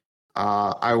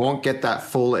I won't get that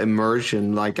full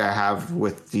immersion like I have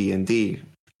with D&D,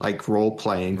 like role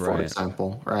playing, for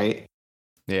example, right?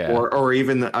 Yeah. Or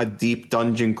even a deep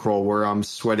dungeon crawl where I'm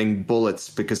sweating bullets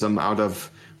because I'm out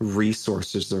of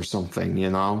resources or something, you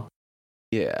know?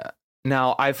 Yeah.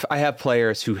 Now I have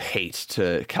players who hate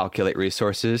to calculate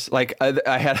resources. Like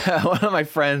I had one of my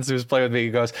friends who was playing with me.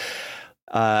 He goes,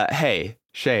 "Hey,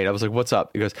 Shane." I was like, "What's up?"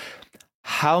 He goes,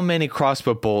 "How many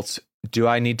crossbow bolts do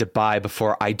I need to buy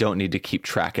before I don't need to keep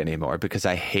track anymore? Because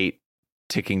I hate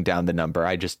ticking down the number.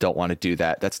 I just don't want to do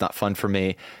that. That's not fun for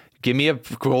me. Give me a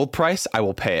gold price. I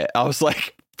will pay it." I was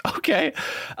like, okay,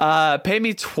 pay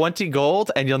me 20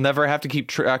 gold and you'll never have to keep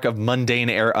track of mundane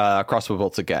crossbow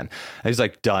bolts again. And he's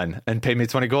like, done, and paid me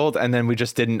 20 gold. And then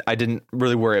I didn't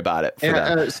really worry about it for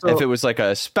them. So, if it was like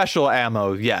a special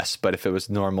ammo, yes, but if it was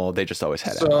normal, they just always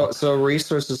had ammo. So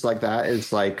resources like that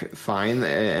is like fine,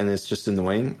 and it's just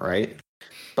annoying, right?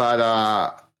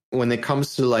 But when it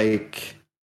comes to like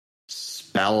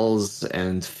spells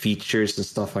and features and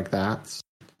stuff like that,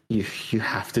 you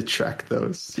have to track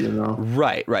those, you know?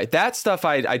 Right. That stuff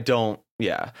I don't,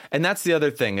 yeah. And that's the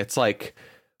other thing. It's like,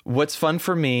 what's fun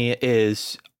for me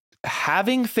is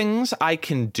having things I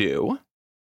can do,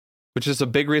 which is a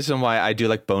big reason why I do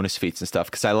like bonus feats and stuff,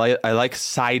 because I like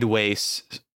sideways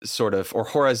sort of, or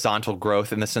horizontal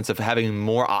growth in the sense of having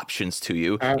more options to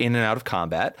you in and out of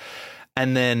combat.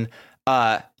 And then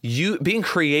you being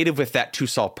creative with that to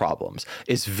solve problems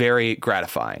is very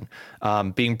gratifying.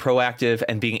 Being proactive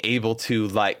and being able to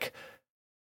like,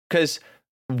 because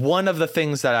one of the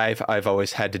things that I've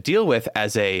always had to deal with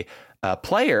as a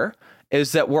player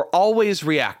is that we're always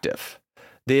reactive.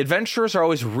 The adventurers are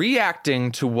always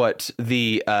reacting to what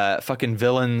the fucking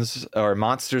villains or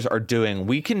monsters are doing.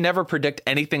 We can never predict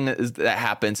anything that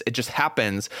happens. It just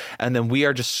happens. And then we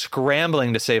are just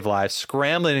scrambling to save lives,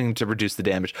 scrambling to reduce the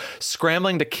damage,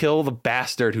 scrambling to kill the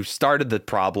bastard who started the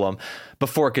problem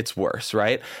before it gets worse,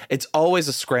 right? It's always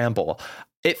a scramble.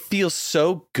 It feels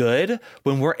so good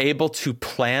when we're able to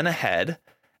plan ahead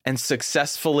and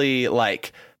successfully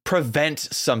like prevent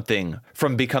something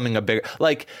from becoming a bigger,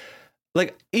 like,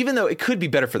 even though it could be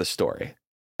better for the story,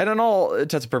 and on all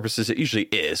intents and purposes, it usually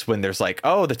is when there's like,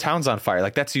 oh, the town's on fire.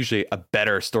 Like, that's usually a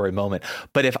better story moment.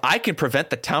 But if I can prevent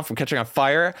the town from catching on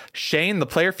fire, Shane, the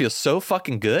player, feels so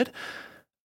fucking good.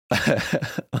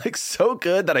 Like, so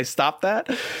good that I stopped that.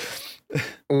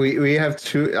 We have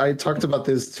two. I talked about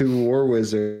these two war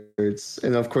wizards,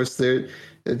 and of course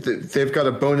they've got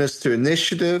a bonus to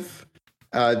initiative.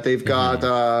 They've got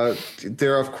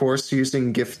they're of course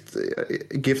using gift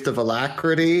of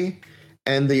alacrity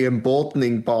and the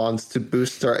emboldening bonds to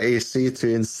boost our AC to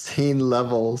insane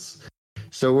levels.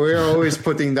 So we're always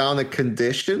putting down a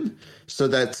condition so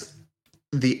that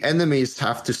the enemies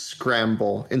have to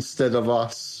scramble instead of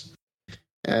us.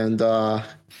 And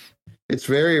it's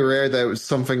very rare that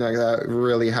something like that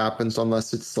really happens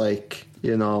unless it's like,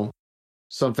 you know,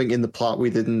 something in the plot we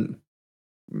didn't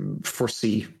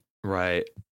foresee. Right.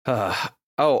 And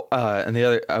the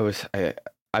other,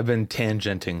 I've been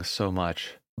tangenting so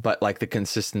much, but like the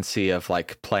consistency of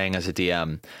like playing as a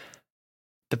DM.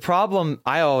 The problem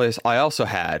I also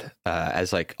had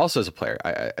as a player,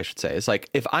 I should say, is like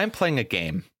if I'm playing a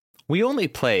game, we only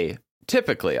play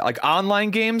typically like online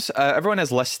games. Everyone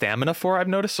has less stamina for, I've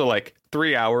noticed. So like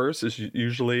 3 hours is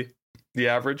usually the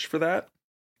average for that.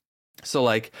 So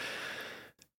like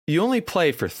you only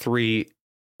play for 3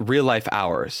 real life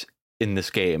hours in this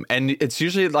game, and it's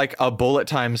usually like a bullet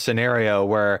time scenario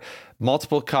where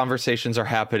multiple conversations are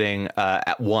happening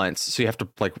at once, so you have to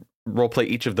like role play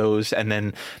each of those, and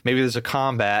then maybe there's a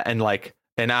combat, and like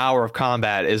an hour of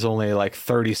combat is only like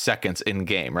 30 seconds in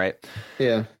game, right?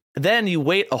 Yeah. Then you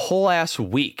wait a whole ass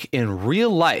week in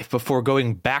real life before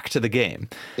going back to the game.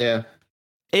 Yeah.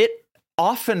 It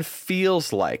often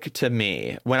feels like to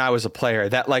me when I was a player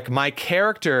that like my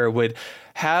character would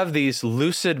have these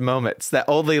lucid moments that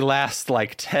only last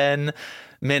like 10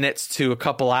 minutes to a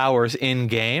couple hours in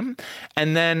game,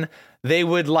 and then they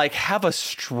would like have a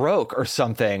stroke or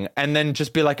something and then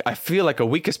just be like, I feel like a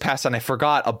week has passed and I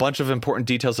forgot a bunch of important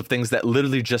details of things that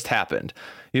literally just happened.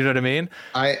 You know what I mean?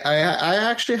 I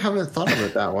actually haven't thought of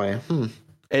it that way.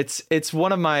 It's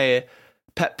one of my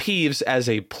pet peeves as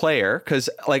a player, because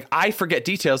like I forget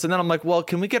details, and then I'm like, well,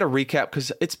 can we get a recap?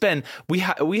 Because it's been we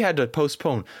had to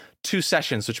postpone 2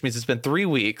 sessions, which means it's been 3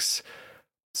 weeks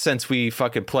since we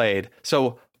fucking played.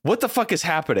 So what the fuck is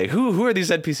happening? Who are these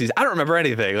NPCs? I don't remember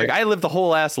anything. Like I lived the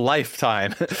whole ass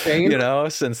lifetime, Shane, you know,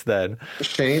 since then.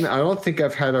 Shane, I don't think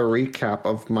I've had a recap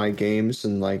of my games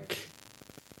in like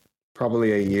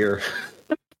probably a year.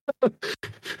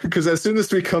 Because as soon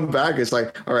as we come back, it's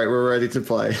like, all right, we're ready to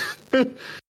play. And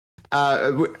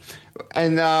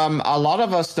a lot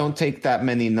of us don't take that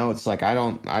many notes. Like I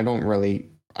don't really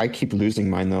I keep losing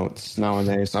my notes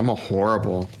nowadays. I'm a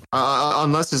horrible.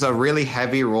 Unless it's a really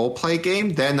heavy role play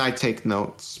game, then I take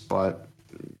notes. But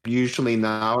usually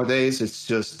nowadays, it's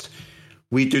just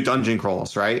we do dungeon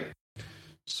crawls, right?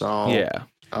 So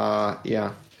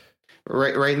yeah.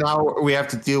 Right now we have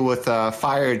to deal with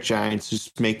fire giants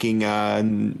who's making a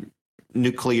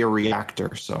nuclear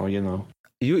reactor. So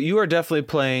you are definitely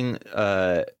playing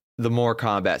the more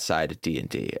combat side of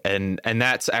D&D, and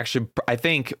that's actually, I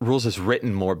think, Rules is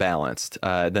written more balanced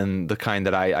than the kind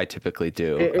that I typically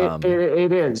do.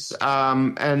 It is,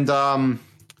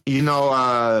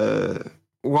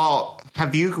 well,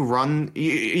 have you run?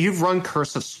 You've run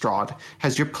Curse of Strahd.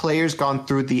 Has your players gone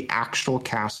through the actual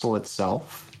castle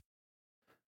itself?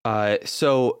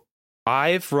 So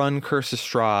I've run Curse of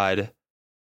Strahd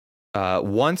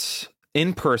once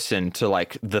in person to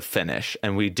like the finish,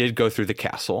 and we did go through the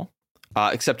castle,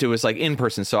 except it was like in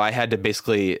person, so I had to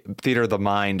basically theater of the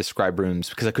mind describe rooms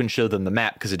because I couldn't show them the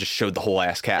map because it just showed the whole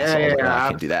ass castle. I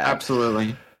can't do that.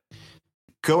 Absolutely.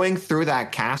 Going through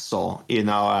that castle,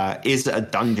 is a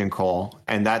dungeon crawl,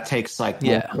 and that takes like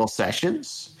multiple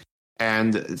sessions,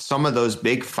 and some of those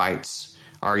big fights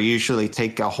are usually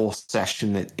take a whole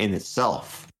session in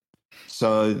itself.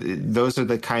 So those are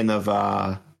the kind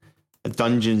of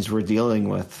dungeons we're dealing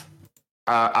with.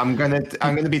 I'm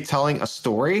gonna be telling a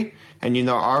story, and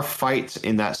our fight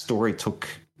in that story took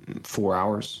 4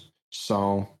 hours.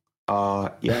 So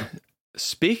yeah.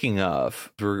 Speaking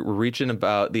of, we're reaching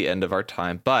about the end of our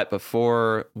time, but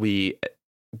before we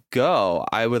go,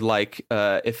 I would like,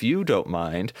 if you don't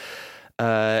mind,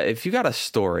 if you got a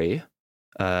story,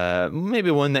 maybe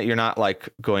one that you're not like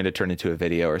going to turn into a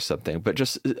video or something, but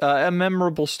just a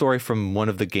memorable story from one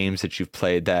of the games that you've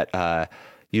played that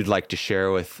you'd like to share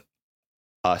with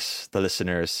us, the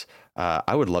listeners.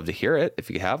 I would love to hear it if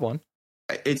you have one.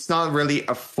 It's not really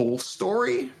a full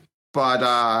story, but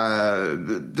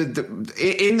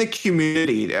in the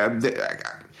community,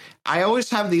 I always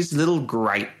have these little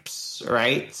gripes,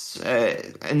 right?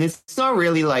 And it's not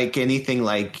really like anything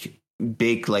like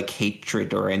big, like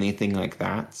hatred or anything like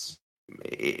that.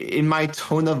 In my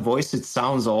tone of voice, it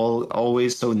sounds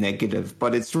always so negative,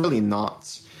 but it's really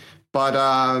not. But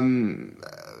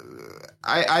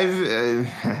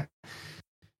I've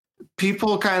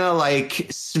people kind of like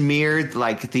smeared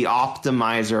like the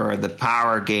optimizer or the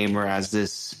power gamer as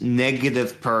this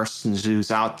negative person who's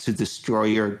out to destroy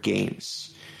your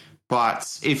games.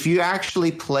 But if you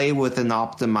actually play with an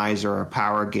optimizer or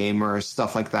power gamer or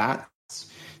stuff like that,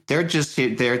 they're just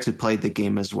there to play the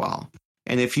game as well.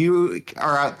 And if you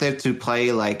are out there to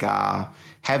play like a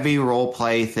heavy role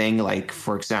play thing, like,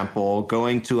 for example,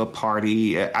 going to a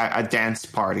party, a dance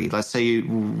party, let's say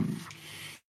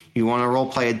you want to role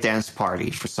play a dance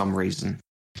party for some reason,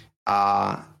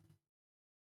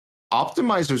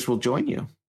 optimizers will join you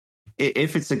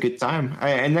if it's a good time.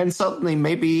 And then suddenly,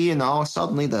 maybe,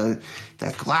 suddenly the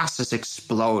glasses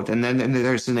explode, and then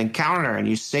there's an encounter, and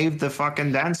you save the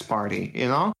fucking dance party.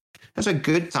 That's a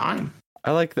good time.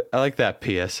 I like that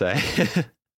PSA.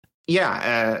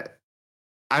 Yeah,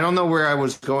 I don't know where I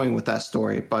was going with that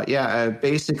story, but yeah,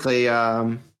 basically,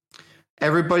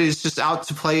 everybody's just out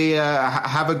to play,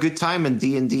 have a good time in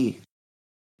D&D.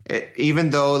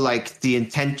 Even though like the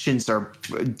intentions are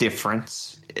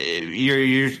different,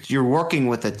 you're working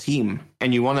with a team,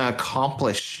 and you want to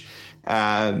accomplish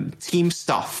team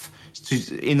stuff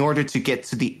in order to get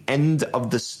to the end of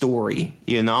the story.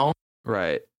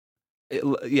 Right.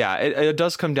 It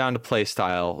does come down to play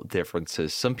style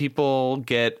differences. Some people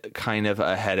get kind of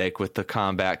a headache with the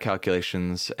combat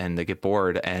calculations and they get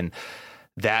bored, and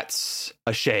that's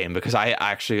a shame because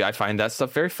I find that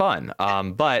stuff very fun.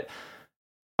 But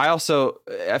I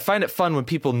find it fun when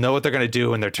people know what they're going to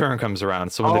do when their turn comes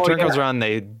around. So when their turn comes around,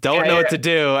 they don't know what to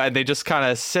do, and they just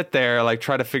kind of sit there, like,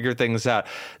 try to figure things out.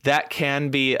 That can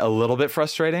be a little bit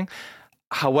frustrating.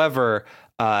 However,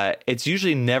 it's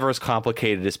usually never as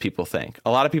complicated as people think. A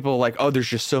lot of people are like, oh, there's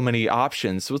just so many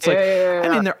options. So it's like, I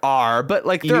mean, there are, but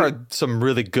like there are some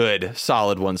really good,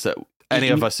 solid ones that any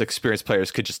of us experienced players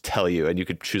could just tell you, and you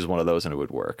could choose one of those and it would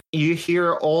work. You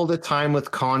hear all the time with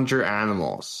conjure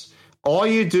animals. All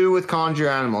you do with conjure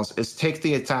animals is take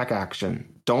the attack action.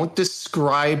 Don't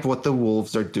describe what the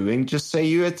wolves are doing. Just say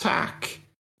you attack.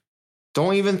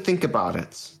 Don't even think about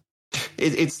it.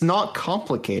 It's not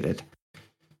complicated.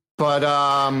 But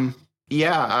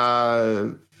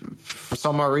for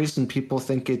some odd reason, people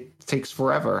think it takes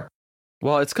forever.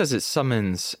 Well, it's because it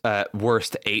summons at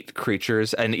worst 8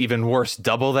 creatures, and even worse,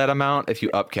 double that amount if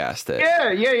you upcast it.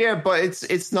 Yeah. But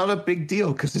it's not a big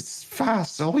deal because it's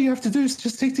fast. All you have to do is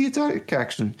just take the attack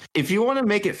action. If you want to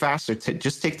make it faster,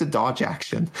 just take the dodge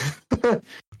action.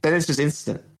 Then it's just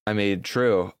instant. I mean,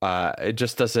 true. It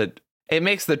just doesn't. It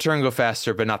makes the turn go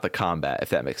faster, but not the combat, if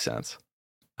that makes sense.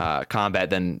 Combat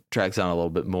then drags on a little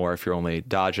bit more if you're only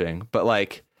dodging, but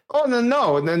like. Oh,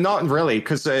 no, not really.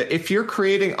 Because if you're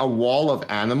creating a wall of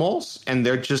animals and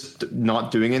they're just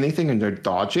not doing anything and they're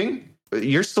dodging,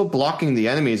 you're still blocking the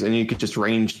enemies and you could just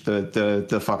range the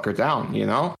fucker down, you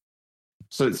know?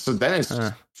 So then it's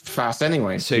fast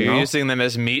anyway. So you're using them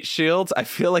as meat shields? I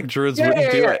feel like druids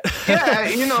wouldn't do it. Yeah,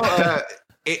 you know,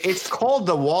 it's called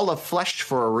the wall of flesh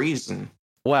for a reason.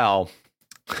 Well,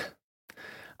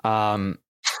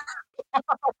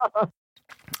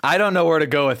 I don't know where to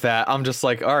go with that. I'm just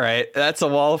like, all right, that's a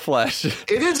wall of flesh.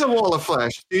 It is a wall of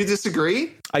flesh. Do you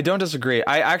disagree? I don't disagree.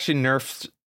 I actually nerfed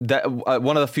that.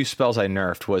 One of the few spells I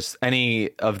nerfed was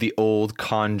any of the old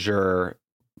conjure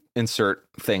insert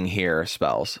thing here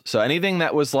spells. So anything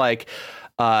that was like,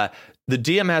 the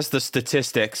DM has the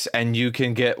statistics and you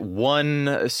can get 1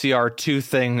 CR2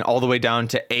 thing all the way down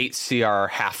to 8 CR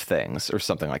half things or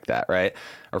something like that, right?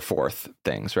 Or fourth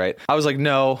things, right? I was like,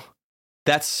 no.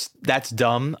 That's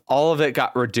dumb. All of it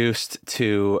got reduced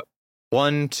to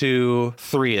 1, 2,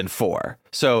 3, and 4.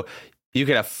 So you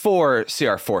could have 4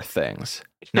 CR4 things,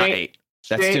 not 8.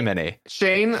 That's too many.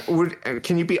 Shane,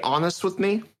 can you be honest with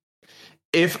me?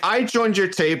 If I joined your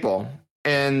table,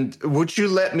 and would you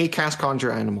let me cast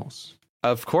Conjure Animals?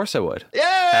 Of course I would. Yay!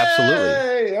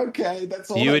 Absolutely. Okay,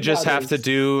 that's all. You would just have to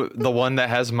do the one that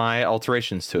has my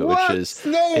alterations to it, which is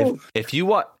if you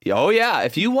want. Oh yeah,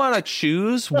 if you want to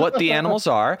choose what the animals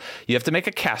are, you have to make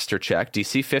a caster check,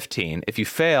 DC 15. If you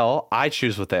fail, I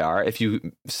choose what they are. If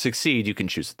you succeed, you can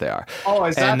choose what they are. Oh,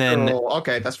 is that the rule?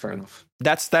 Okay, that's fair enough.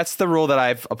 That's the rule that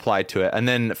I've applied to it. And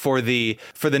then for the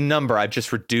number, I've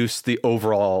just reduced the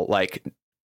overall like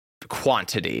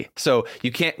quantity. So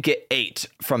you can't get 8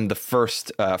 from the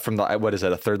first from the, what is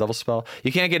it, a 3rd level spell?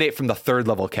 You can't get 8 from the 3rd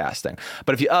level casting.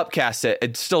 But if you upcast it,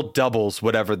 it still doubles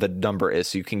whatever the number is.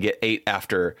 So you can get 8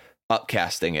 after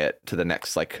upcasting it to the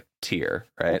next like tier,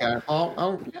 right?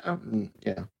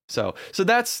 Yeah. So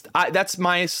that's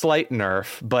my slight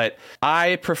nerf, but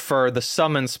I prefer the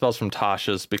summon spells from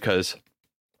Tasha's because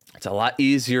it's a lot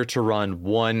easier to run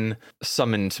one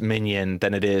summoned minion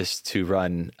than it is to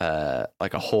run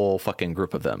like a whole fucking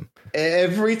group of them.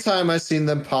 Every time I've seen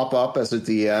them pop up as a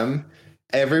DM,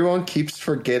 everyone keeps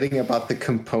forgetting about the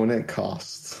component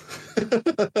costs.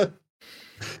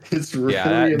 It's really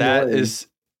annoying. That is.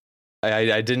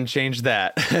 I didn't change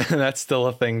that. That's still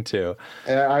a thing too.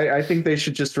 I think they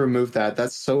should just remove that.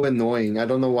 That's so annoying. I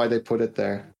don't know why they put it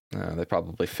there. They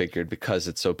probably figured because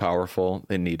it's so powerful,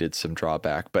 they needed some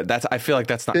drawback. But I feel like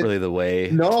that's not really the way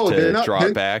to draw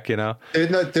it back. You know,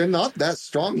 they're not that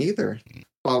strong either.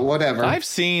 But whatever. I've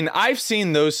seen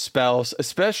those spells,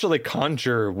 especially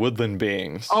conjure woodland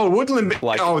beings.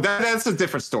 Oh, that's a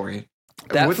different story.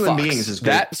 Woodland Beings is good.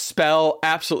 That spell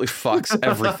absolutely fucks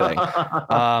everything.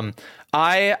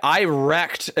 I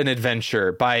wrecked an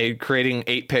adventure by creating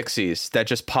 8 pixies that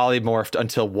just polymorphed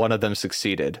until one of them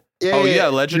succeeded.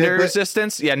 Legendary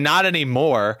resistance? Yeah, not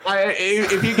anymore.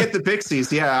 If you get the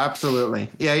pixies, yeah, absolutely.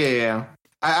 Yeah.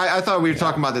 I thought we were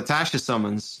talking about the Tasha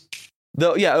summons.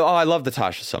 I love the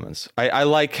Tasha summons. I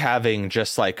like having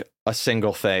just like a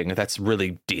single thing that's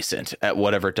really decent at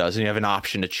whatever it does, and you have an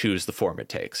option to choose the form it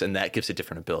takes, and that gives it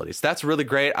different abilities. That's really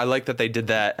great. I like that they did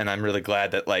that, and I'm really glad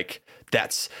that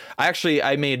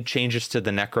I made changes to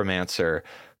the Necromancer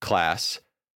class,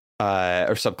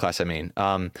 or subclass, I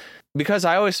mean, because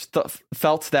I always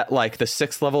felt that like the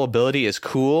 6th level ability is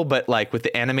cool, but like with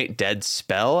the Animate Dead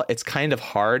spell, it's kind of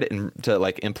hard to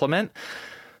like implement.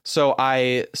 So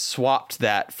I swapped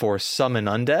that for Summon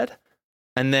Undead,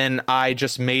 and then I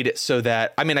just made it so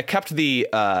that, I kept the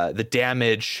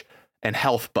damage and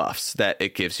health buffs that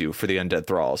it gives you for the Undead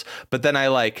Thralls, but then I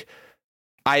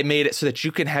made it so that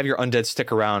you can have your Undead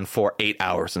stick around for 8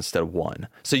 hours instead of 1.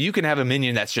 So you can have a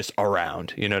minion that's just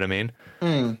around, you know what I mean?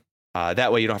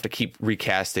 That way you don't have to keep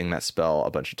recasting that spell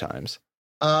a bunch of times.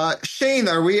 Shane,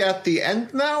 are we at the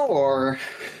end now, or?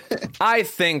 I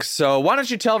think so. Why don't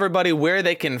you tell everybody where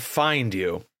they can find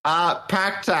you?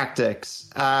 Pack Tactics.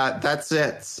 That's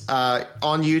it.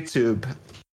 On YouTube.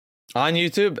 On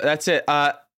YouTube. That's it.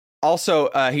 Also,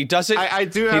 he doesn't. He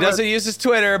doesn't use his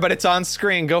Twitter, but it's on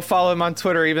screen. Go follow him on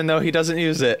Twitter, even though he doesn't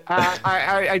use it.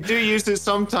 I do use it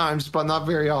sometimes, but not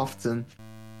very often.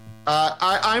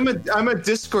 I'm a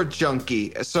Discord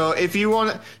junkie. So if you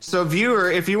want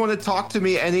to talk to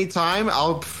me anytime,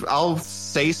 I'll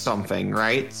say something,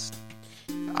 right?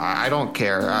 I don't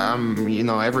care.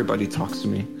 Everybody talks to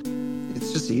me.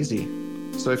 It's just easy.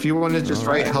 So if you want to just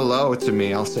write hello to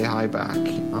me, I'll say hi back.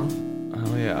 You know?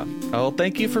 Oh, yeah. Oh, well,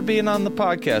 thank you for being on the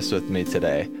podcast with me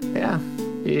today. Yeah,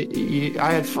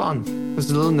 I had fun. I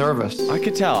was a little nervous. I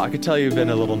could tell you've been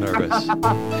a little nervous.